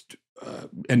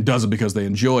does it because they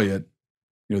enjoy it.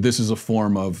 You know, this is a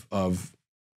form of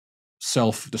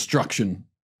self-destruction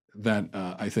that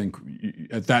I think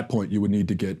at that point you would need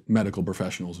to get medical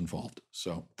professionals involved.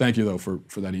 So thank you though for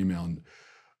that email, and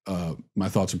my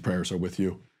thoughts and prayers are with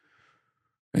you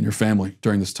and your family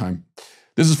during this time.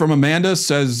 This is from Amanda.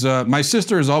 Says, my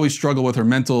sister has always struggled with her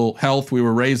mental health. We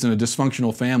were raised in a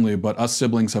dysfunctional family, but us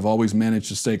siblings have always managed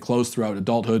to stay close throughout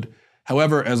adulthood.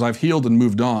 However, as I've healed and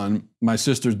moved on, my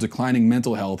sister's declining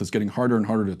mental health is getting harder and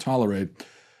harder to tolerate.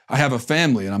 I have a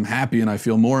family and I'm happy, and I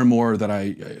feel more and more that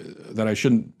I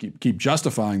shouldn't keep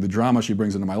justifying the drama she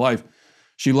brings into my life.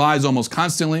 She lies almost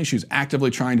constantly. She's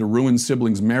actively trying to ruin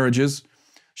siblings' marriages.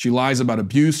 She lies about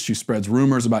abuse. She spreads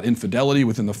rumors about infidelity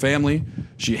within the family.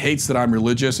 She hates that I'm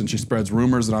religious, and she spreads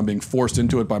rumors that I'm being forced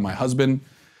into it by my husband.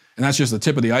 And that's just the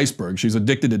tip of the iceberg. She's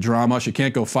addicted to drama. She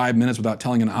can't go 5 minutes without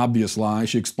telling an obvious lie.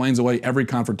 She explains away every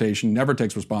confrontation, never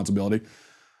takes responsibility.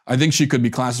 I think she could be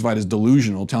classified as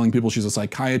delusional, telling people she's a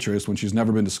psychiatrist when she's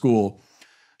never been to school.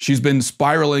 She's been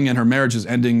spiraling and her marriage is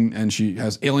ending, and she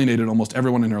has alienated almost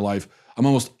everyone in her life. I'm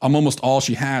almost all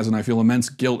she has, and I feel immense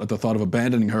guilt at the thought of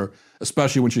abandoning her,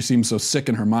 especially when she seems so sick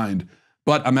in her mind.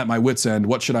 But I'm at my wit's end.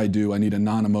 What should I do? I need a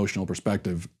non-emotional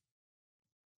perspective.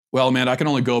 Well, man, I can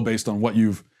only go based on what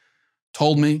you've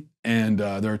told me. And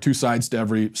there are two sides to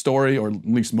every story, or at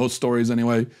least most stories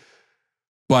anyway.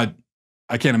 But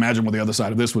I can't imagine what the other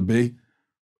side of this would be.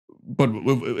 But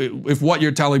if what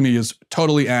you're telling me is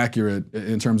totally accurate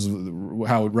in terms of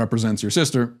how it represents your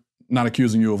sister, not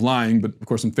accusing you of lying, but of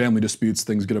course in family disputes,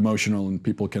 things get emotional and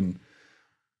people can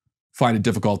find it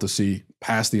difficult to see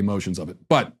past the emotions of it.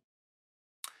 But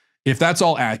if that's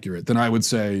all accurate, then I would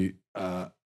say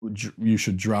you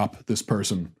should drop this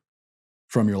person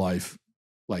from your life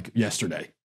like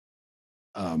yesterday.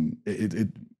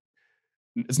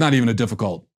 It's not even a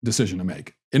difficult decision to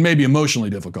make. It may be emotionally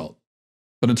difficult,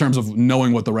 but in terms of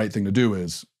knowing what the right thing to do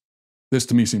is, this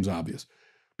to me seems obvious.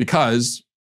 Because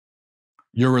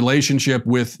your relationship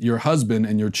with your husband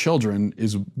and your children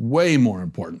is way more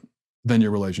important than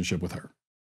your relationship with her.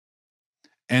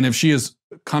 And if she is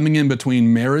coming in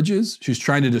between marriages, she's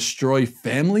trying to destroy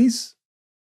families,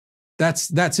 that's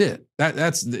it.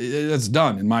 That's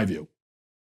done in my view.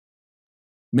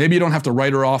 Maybe you don't have to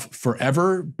write her off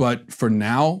forever, but for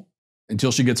now,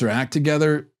 until she gets her act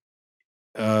together,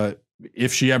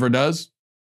 if she ever does,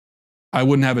 I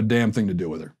wouldn't have a damn thing to do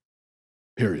with her.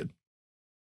 Period.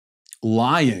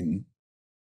 Lying,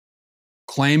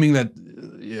 claiming that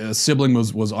a sibling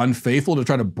was unfaithful to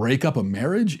try to break up a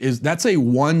marriage, that's a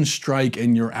one strike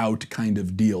and you're out kind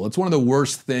of deal. It's one of the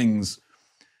worst things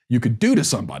you could do to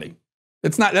somebody.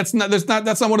 That's not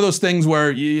one of those things where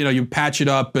you patch it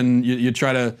up and you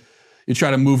try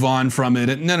to move on from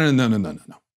it.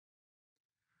 No.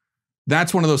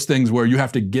 That's one of those things where you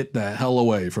have to get the hell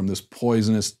away from this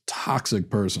poisonous,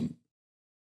 toxic person.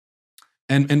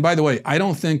 And by the way, I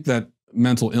don't think that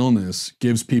mental illness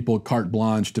gives people carte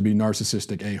blanche to be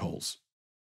narcissistic a-holes,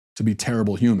 to be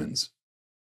terrible humans.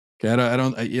 Okay,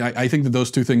 I think that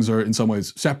those two things are in some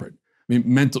ways separate. I mean,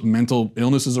 mental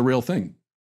illness is a real thing,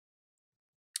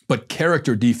 but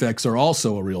character defects are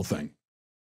also a real thing.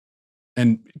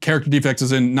 And character defects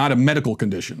is in not a medical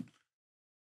condition.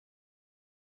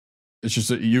 It's just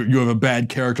that you have a bad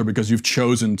character because you've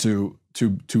chosen to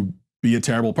be a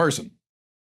terrible person.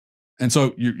 And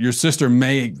so your sister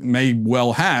may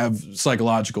well have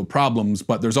psychological problems,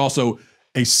 but there's also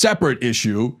a separate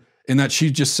issue in that she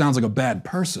just sounds like a bad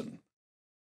person,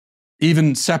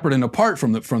 even separate and apart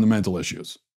from the mental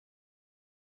issues.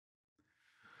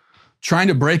 Trying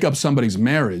to break up somebody's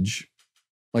marriage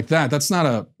like that's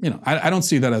not I don't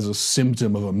see that as a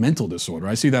symptom of a mental disorder.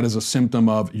 I see that as a symptom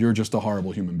of you're just a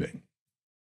horrible human being.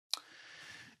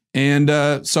 And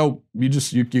so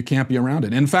you can't be around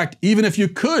it. In fact, even if you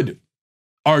could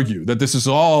argue that this is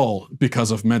all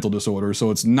because of mental disorder, so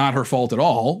it's not her fault at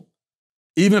all,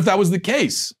 even if that was the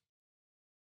case,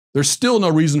 there's still no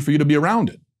reason for you to be around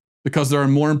it because there are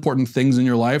more important things in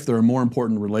your life. There are more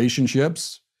important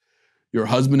relationships. Your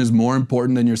husband is more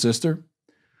important than your sister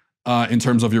in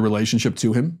terms of your relationship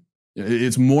to him.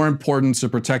 It's more important to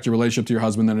protect your relationship to your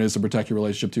husband than it is to protect your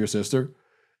relationship to your sister.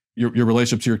 Your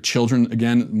relationship to your children,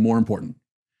 again, more important.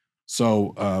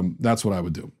 So that's what I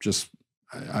would do.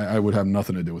 I would have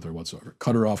nothing to do with her whatsoever.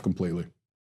 Cut her off completely.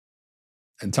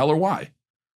 And tell her why.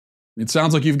 It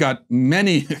sounds like you've got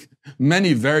many,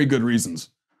 many very good reasons.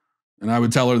 And I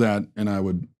would tell her that, and I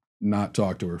would not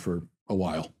talk to her for a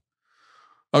while.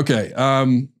 Okay.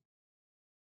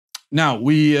 Now,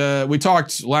 we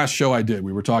talked, last show I did,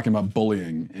 we were talking about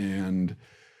bullying and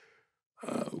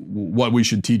what we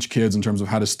should teach kids in terms of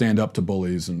how to stand up to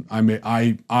bullies. And I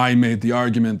made the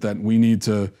argument that we need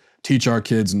to teach our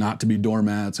kids not to be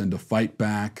doormats and to fight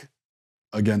back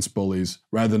against bullies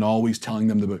rather than always telling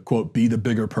them to, quote, be the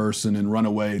bigger person and run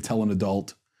away, tell an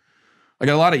adult. I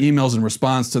got a lot of emails in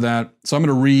response to that. So I'm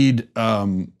going to read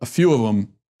a few of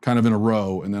them kind of in a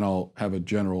row, and then I'll have a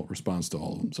general response to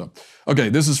all of them. So, okay,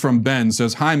 this is from Ben. It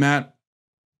says, "Hi, Matt.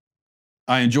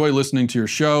 I enjoy listening to your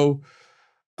show.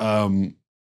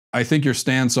 I think your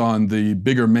stance on the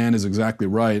bigger man is exactly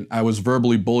right. I was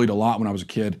verbally bullied a lot when I was a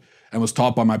kid and was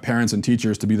taught by my parents and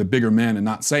teachers to be the bigger man and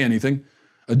not say anything.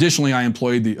 Additionally, I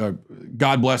employed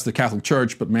God bless the Catholic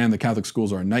Church, but man, the Catholic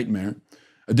schools are a nightmare.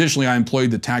 Additionally, I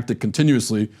employed the tactic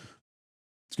continuously,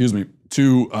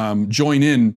 to join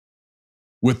in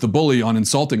with the bully on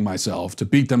insulting myself, to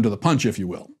beat them to the punch, if you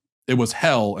will. It was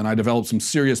hell, and I developed some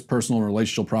serious personal and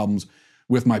relational problems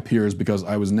with my peers because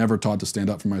I was never taught to stand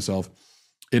up for myself.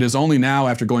 It is only now,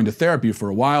 after going to therapy for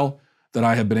a while, that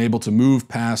I have been able to move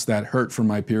past that hurt from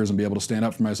my peers and be able to stand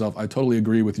up for myself. I totally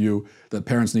agree with you that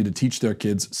parents need to teach their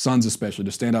kids, sons especially,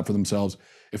 to stand up for themselves.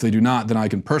 If they do not, then I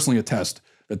can personally attest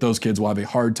that those kids will have a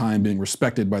hard time being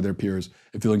respected by their peers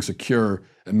and feeling secure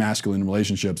in masculine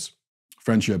relationships,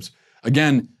 friendships.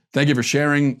 Again, thank you for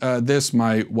sharing this.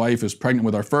 My wife is pregnant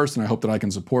with our first, and I hope that I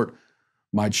can support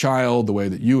my child the way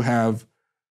that you have.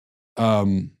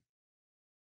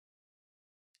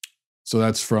 So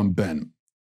that's from Ben.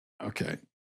 Okay.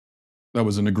 That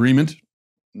was an agreement.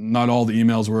 Not all the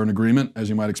emails were in agreement, as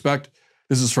you might expect.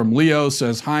 This is from Leo,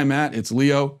 says, "Hi, Matt, it's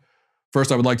Leo.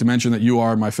 First, I would like to mention that you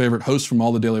are my favorite host from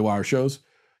all the Daily Wire shows.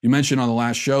 You mentioned on the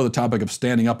last show the topic of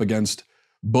standing up against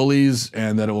bullies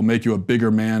and that it will make you a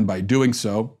bigger man by doing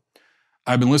so.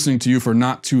 I've been listening to you for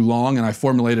not too long, and I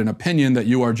formulated an opinion that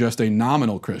you are just a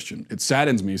nominal Christian. It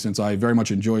saddens me since I very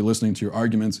much enjoy listening to your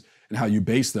arguments and how you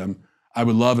base them. I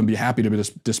would love and be happy to be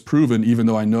disproven, even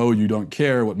though I know you don't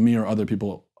care what me or other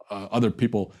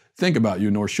people think about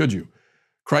you, nor should you.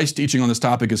 Christ's teaching on this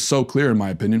topic is so clear, in my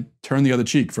opinion. Turn the other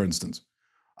cheek, for instance.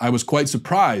 I was quite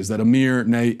surprised that a mere,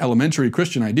 nay, elementary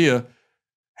Christian idea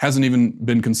hasn't even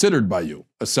been considered by you,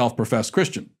 a self-professed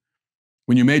Christian.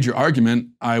 When you made your argument,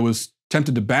 I was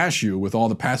tempted to bash you with all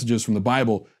the passages from the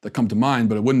Bible that come to mind,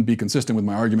 but it wouldn't be consistent with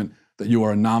my argument that you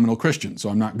are a nominal Christian, so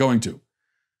I'm not going to.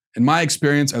 In my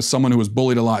experience, as someone who was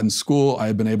bullied a lot in school, I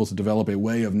have been able to develop a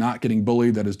way of not getting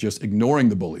bullied that is just ignoring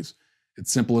the bullies.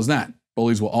 It's simple as that.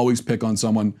 Bullies will always pick on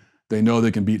someone they know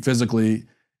they can beat physically.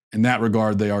 In that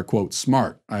regard, they are, quote,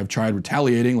 smart. I have tried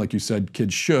retaliating, like you said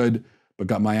kids should, but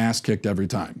got my ass kicked every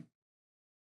time."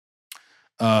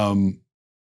 And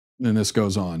this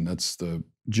goes on. That's the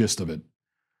gist of it.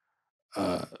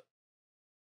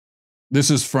 This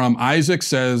is from Isaac,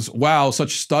 says, "Wow,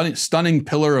 such stunning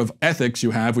pillar of ethics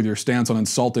you have with your stance on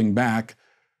insulting back.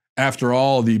 After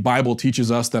all, the Bible teaches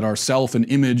us that our self and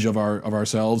image of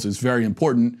ourselves is very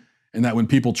important, and that when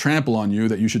people trample on you,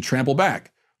 that you should trample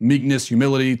back. Meekness,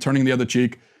 humility, turning the other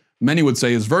cheek, many would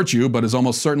say is virtue, but is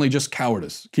almost certainly just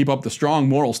cowardice. Keep up the strong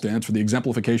moral stance for the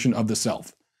exemplification of the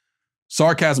self.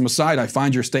 Sarcasm aside, I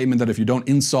find your statement that if you don't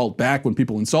insult back when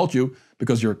people insult you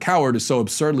because you're a coward is so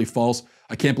absurdly false.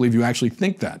 I can't believe you actually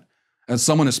think that. As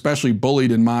someone especially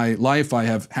bullied in my life, I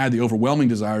have had the overwhelming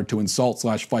desire to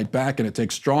insult/fight back, and it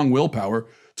takes strong willpower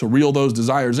to reel those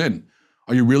desires in.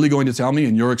 Are you really going to tell me,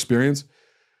 in your experience,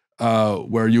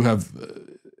 where you have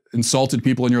insulted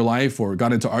people in your life or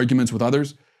got into arguments with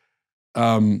others,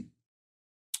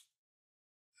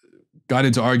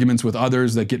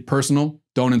 that get personal,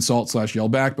 don't insult/yell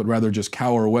back, but rather just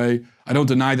cower away? I don't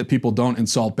deny that people don't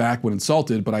insult back when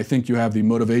insulted, but I think you have the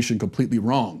motivation completely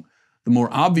wrong. The more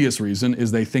obvious reason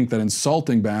is they think that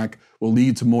insulting back will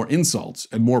lead to more insults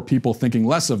and more people thinking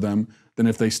less of them than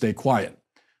if they stay quiet,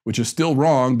 which is still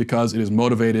wrong because it is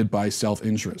motivated by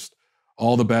self-interest.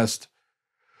 All the best.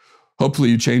 Hopefully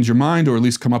you change your mind or at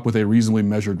least come up with a reasonably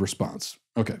measured response."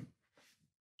 Okay.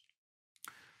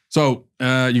 So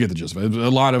you get the gist of it. A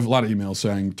lot of emails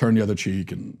saying turn the other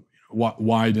cheek, and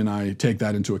why didn't I take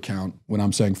that into account when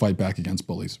I'm saying fight back against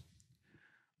bullies?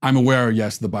 I'm aware,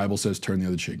 yes, the Bible says turn the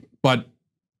other cheek, but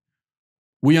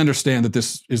we understand that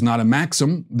this is not a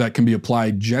maxim that can be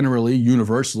applied generally,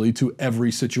 universally to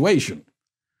every situation.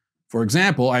 For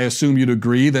example, I assume you'd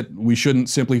agree that we shouldn't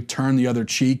simply turn the other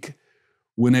cheek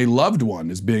when a loved one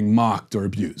is being mocked or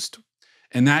abused.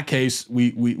 In that case,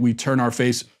 we turn our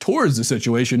face towards the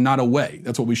situation, not away.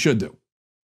 That's what we should do.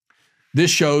 This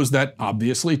shows that,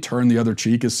 obviously, turn the other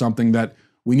cheek is something that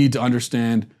we need to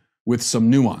understand with some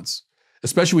nuance,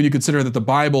 especially when you consider that the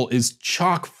Bible is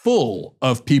chock full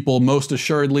of people most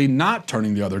assuredly not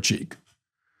turning the other cheek.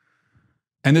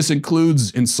 And this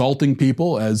includes insulting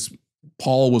people, as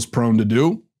Paul was prone to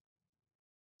do.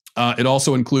 It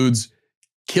also includes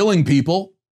killing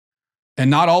people, and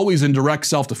not always in direct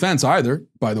self-defense either,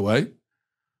 by the way.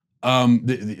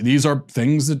 These are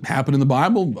things that happen in the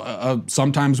Bible,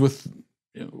 sometimes with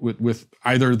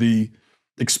either the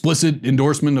explicit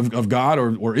endorsement of God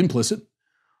or implicit.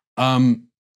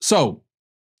 So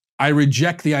I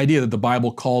reject the idea that the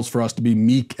Bible calls for us to be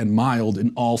meek and mild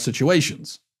in all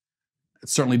situations. It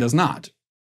certainly does not.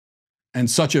 And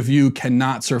such a view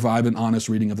cannot survive an honest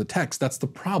reading of the text. That's the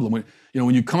problem.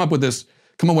 When you come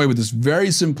away with this very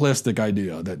simplistic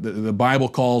idea that the Bible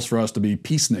calls for us to be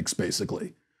peaceniks,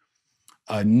 basically,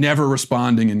 never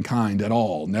responding in kind at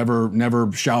all, never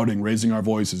shouting, raising our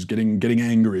voices, getting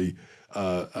angry,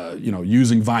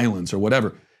 using violence or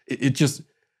whatever. It just,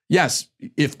 yes,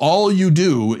 if all you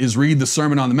do is read the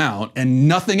Sermon on the Mount and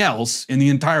nothing else in the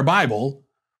entire Bible,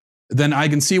 then I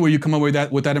can see where you come away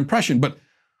with that impression. But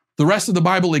the rest of the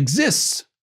Bible exists.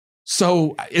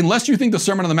 So unless you think the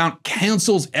Sermon on the Mount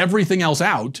cancels everything else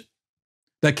out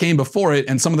that came before it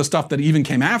and some of the stuff that even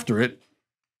came after it,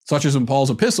 such as in Paul's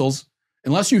epistles,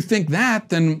 unless you think that,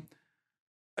 then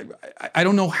I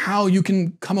don't know how you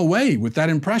can come away with that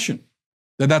impression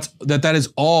that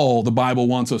is all the Bible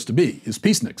wants us to be, is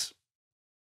peaceniks.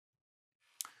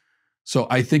 So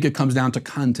I think it comes down to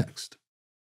context.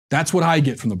 That's what I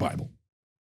get from the Bible.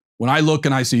 When I look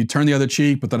and I see turn the other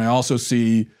cheek, but then I also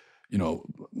see,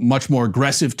 much more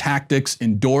aggressive tactics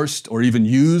endorsed or even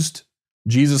used.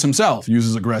 Jesus himself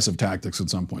uses aggressive tactics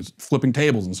at some points, flipping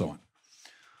tables and so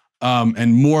on.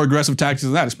 And more aggressive tactics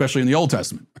than that, especially in the Old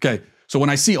Testament. Okay, so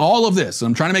when I see all of this, and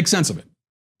I'm trying to make sense of it,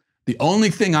 the only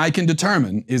thing I can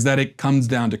determine is that it comes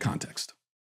down to context.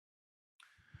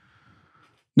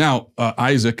 Now,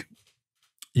 Isaac,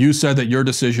 you said that your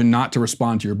decision not to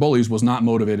respond to your bullies was not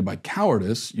motivated by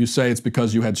cowardice. You say it's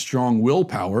because you had strong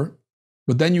willpower,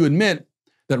 but then you admit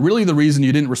that really the reason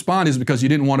you didn't respond is because you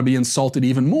didn't want to be insulted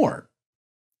even more.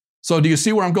 So do you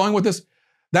see where I'm going with this?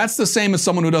 That's the same as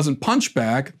someone who doesn't punch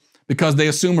back because they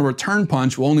assume a return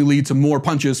punch will only lead to more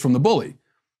punches from the bully.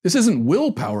 This isn't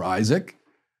willpower, Isaac.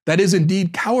 That is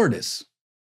indeed cowardice.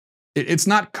 It's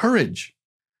not courage.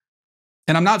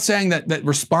 And I'm not saying that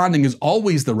responding is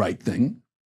always the right thing.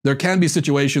 There can be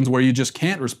situations where you just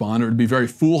can't respond, or it'd be very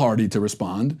foolhardy to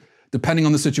respond, depending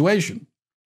on the situation.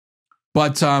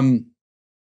 But I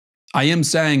am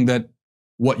saying that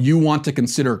what you want to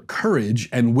consider courage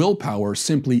and willpower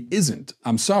simply isn't.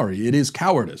 I'm sorry, it is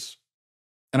cowardice.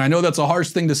 And I know that's a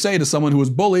harsh thing to say to someone who was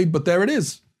bullied, but there it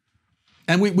is.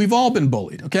 And we've all been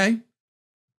bullied, okay?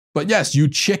 But yes, you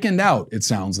chickened out, it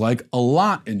sounds like, a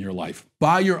lot in your life,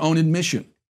 by your own admission.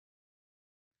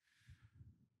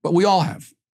 But we all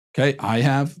have, okay? I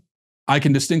have. I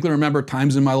can distinctly remember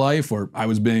times in my life where I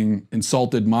was being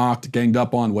insulted, mocked, ganged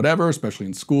up on, whatever, especially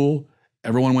in school.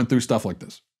 Everyone went through stuff like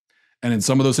this. And in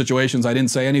some of those situations, I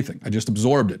didn't say anything. I just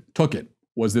absorbed it, took it.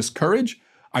 Was this courage?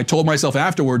 I told myself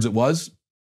afterwards it was.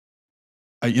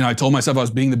 I told myself I was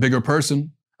being the bigger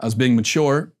person. I was being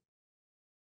mature.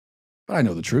 But I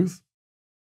know the truth.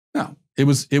 No, it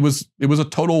was a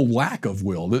total lack of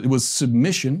will. It was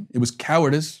submission. It was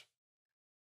cowardice.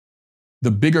 The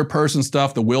bigger person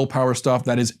stuff, the willpower stuff,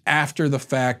 that is after the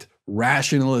fact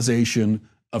rationalization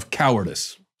of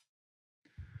cowardice.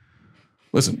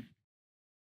 Listen,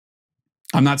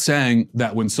 I'm not saying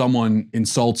that when someone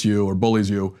insults you or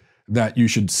bullies you, that you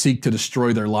should seek to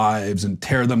destroy their lives and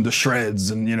tear them to shreds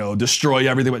and, destroy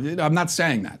everything. I'm not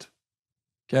saying that,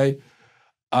 okay?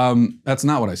 That's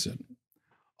not what I said.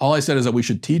 All I said is that we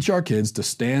should teach our kids to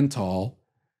stand tall,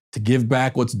 to give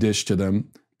back what's dished to them,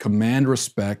 command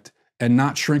respect, and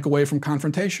not shrink away from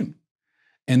confrontation.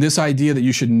 And this idea that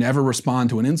you should never respond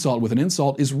to an insult with an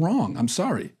insult is wrong. I'm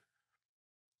sorry.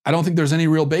 I don't think there's any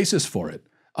real basis for it,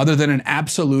 other than an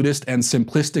absolutist and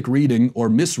simplistic reading or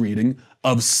misreading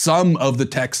of some of the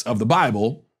texts of the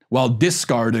Bible while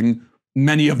discarding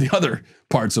many of the other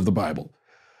parts of the Bible.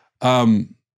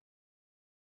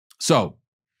 So,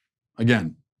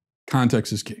 again,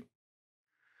 context is key.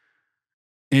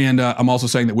 And I'm also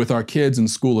saying that with our kids in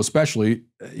school especially,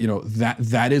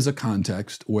 that is a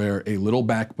context where a little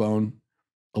backbone,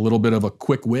 a little bit of a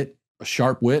quick wit, a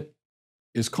sharp wit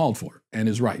is called for and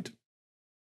is right.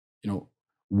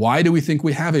 Why do we think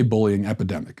we have a bullying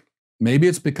epidemic? Maybe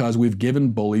it's because we've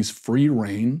given bullies free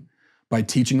rein by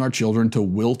teaching our children to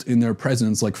wilt in their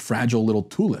presence like fragile little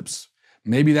tulips.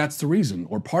 Maybe that's the reason,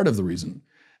 or part of the reason.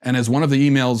 And as one of the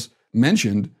emails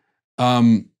mentioned,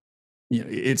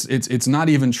 it's not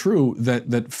even true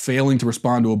that failing to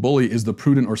respond to a bully is the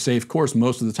prudent or safe course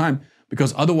most of the time,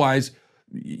 because otherwise,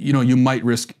 you might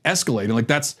risk escalating. Like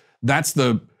that's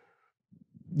the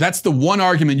one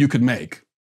argument you could make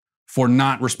for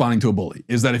not responding to a bully,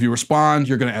 is that if you respond,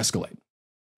 you're going to escalate.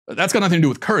 That's got nothing to do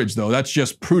with courage, though. That's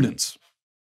just prudence.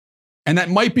 And that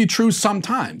might be true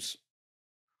sometimes,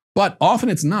 but often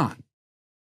it's not.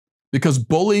 Because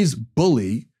bullies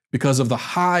bully because of the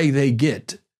high they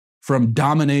get from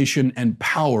domination and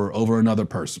power over another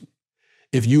person.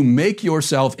 If you make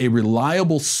yourself a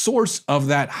reliable source of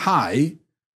that high,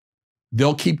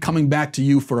 they'll keep coming back to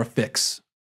you for a fix.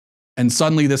 And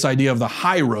suddenly this idea of the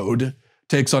high road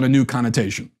takes on a new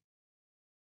connotation.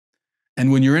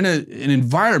 And when you're in an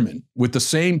environment with the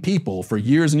same people for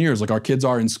years and years, like our kids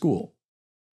are in school,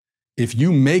 if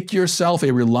you make yourself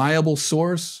a reliable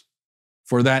source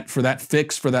for that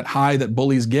fix, for that high that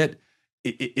bullies get,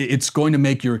 it's going to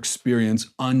make your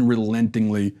experience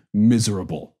unrelentingly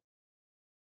miserable.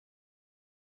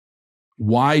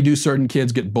 Why do certain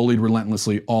kids get bullied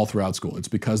relentlessly all throughout school? It's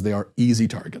because they are easy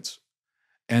targets.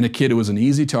 And a kid who was an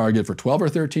easy target for 12 or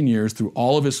 13 years through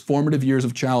all of his formative years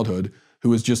of childhood, who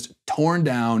was just torn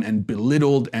down and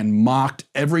belittled and mocked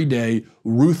every day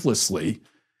ruthlessly,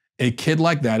 a kid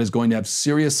like that is going to have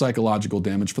serious psychological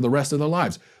damage for the rest of their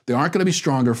lives. They aren't going to be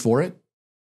stronger for it.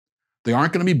 They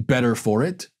aren't going to be better for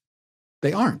it.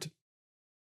 They aren't.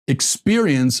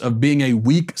 Experience of being a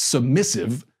weak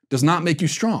submissive does not make you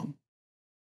strong.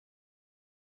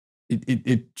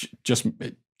 It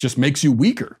just makes you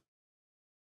weaker.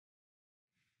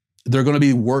 they're going to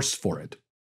be worse for it.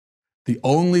 The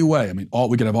only way, I mean,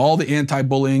 we could have all the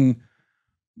anti-bullying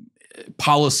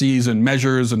policies and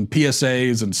measures and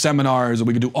PSAs and seminars, and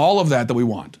we could do all of that we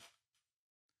want.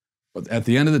 But at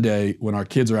the end of the day, when our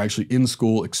kids are actually in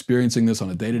school, experiencing this on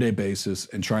a day-to-day basis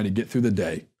and trying to get through the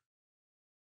day,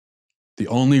 the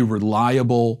only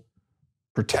reliable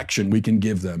protection we can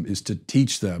give them is to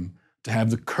teach them to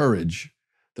have the courage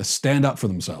to stand up for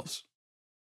themselves.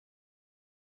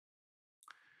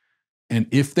 And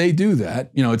if they do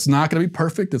that, it's not going to be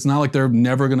perfect. It's not like they're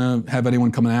never going to have anyone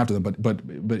coming after them. But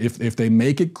if they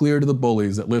make it clear to the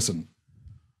bullies that, listen,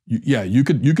 you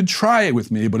could try it with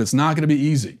me, but it's not going to be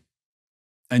easy,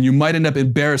 and you might end up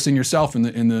embarrassing yourself in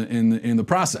the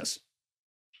process.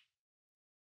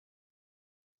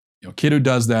 A kid who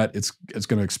does that, it's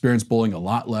going to experience bullying a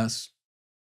lot less.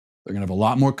 They're going to have a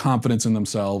lot more confidence in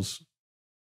themselves,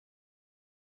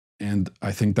 and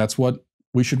I think that's what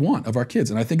we should want of our kids.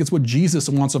 And I think it's what Jesus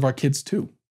wants of our kids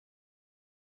too.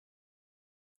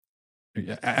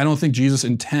 I don't think Jesus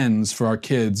intends for our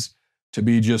kids to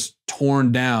be just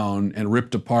torn down and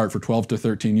ripped apart for 12 to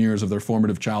 13 years of their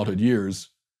formative childhood years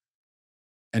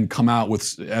and come out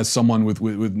as someone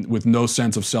with no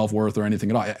sense of self-worth or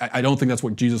anything at all. I don't think that's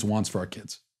what Jesus wants for our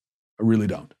kids. I really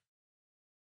don't.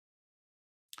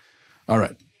 All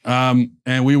right.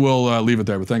 And we will leave it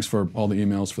there, but thanks for all the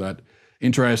emails for that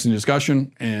interesting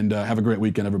discussion, and have a great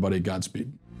weekend, everybody.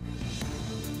 Godspeed.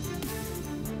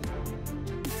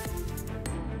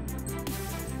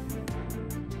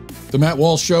 The Matt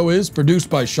Walsh Show is produced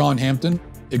by Sean Hampton,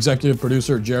 executive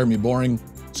producer Jeremy Boring,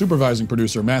 supervising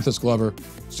producer Mathis Glover,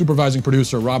 supervising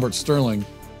producer Robert Sterling,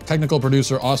 technical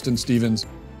producer Austin Stevens,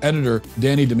 editor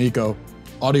Danny D'Amico,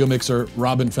 audio mixer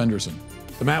Robin Fenderson.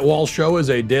 The Matt Walsh Show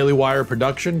is a Daily Wire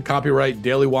production, copyright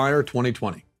Daily Wire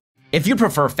 2020. If you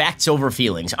prefer facts over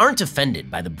feelings, aren't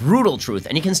offended by the brutal truth,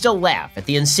 and you can still laugh at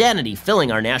the insanity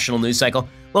filling our national news cycle,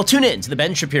 well, tune in to The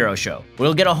Ben Shapiro Show.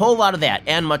 We'll get a whole lot of that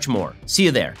and much more. See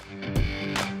you there.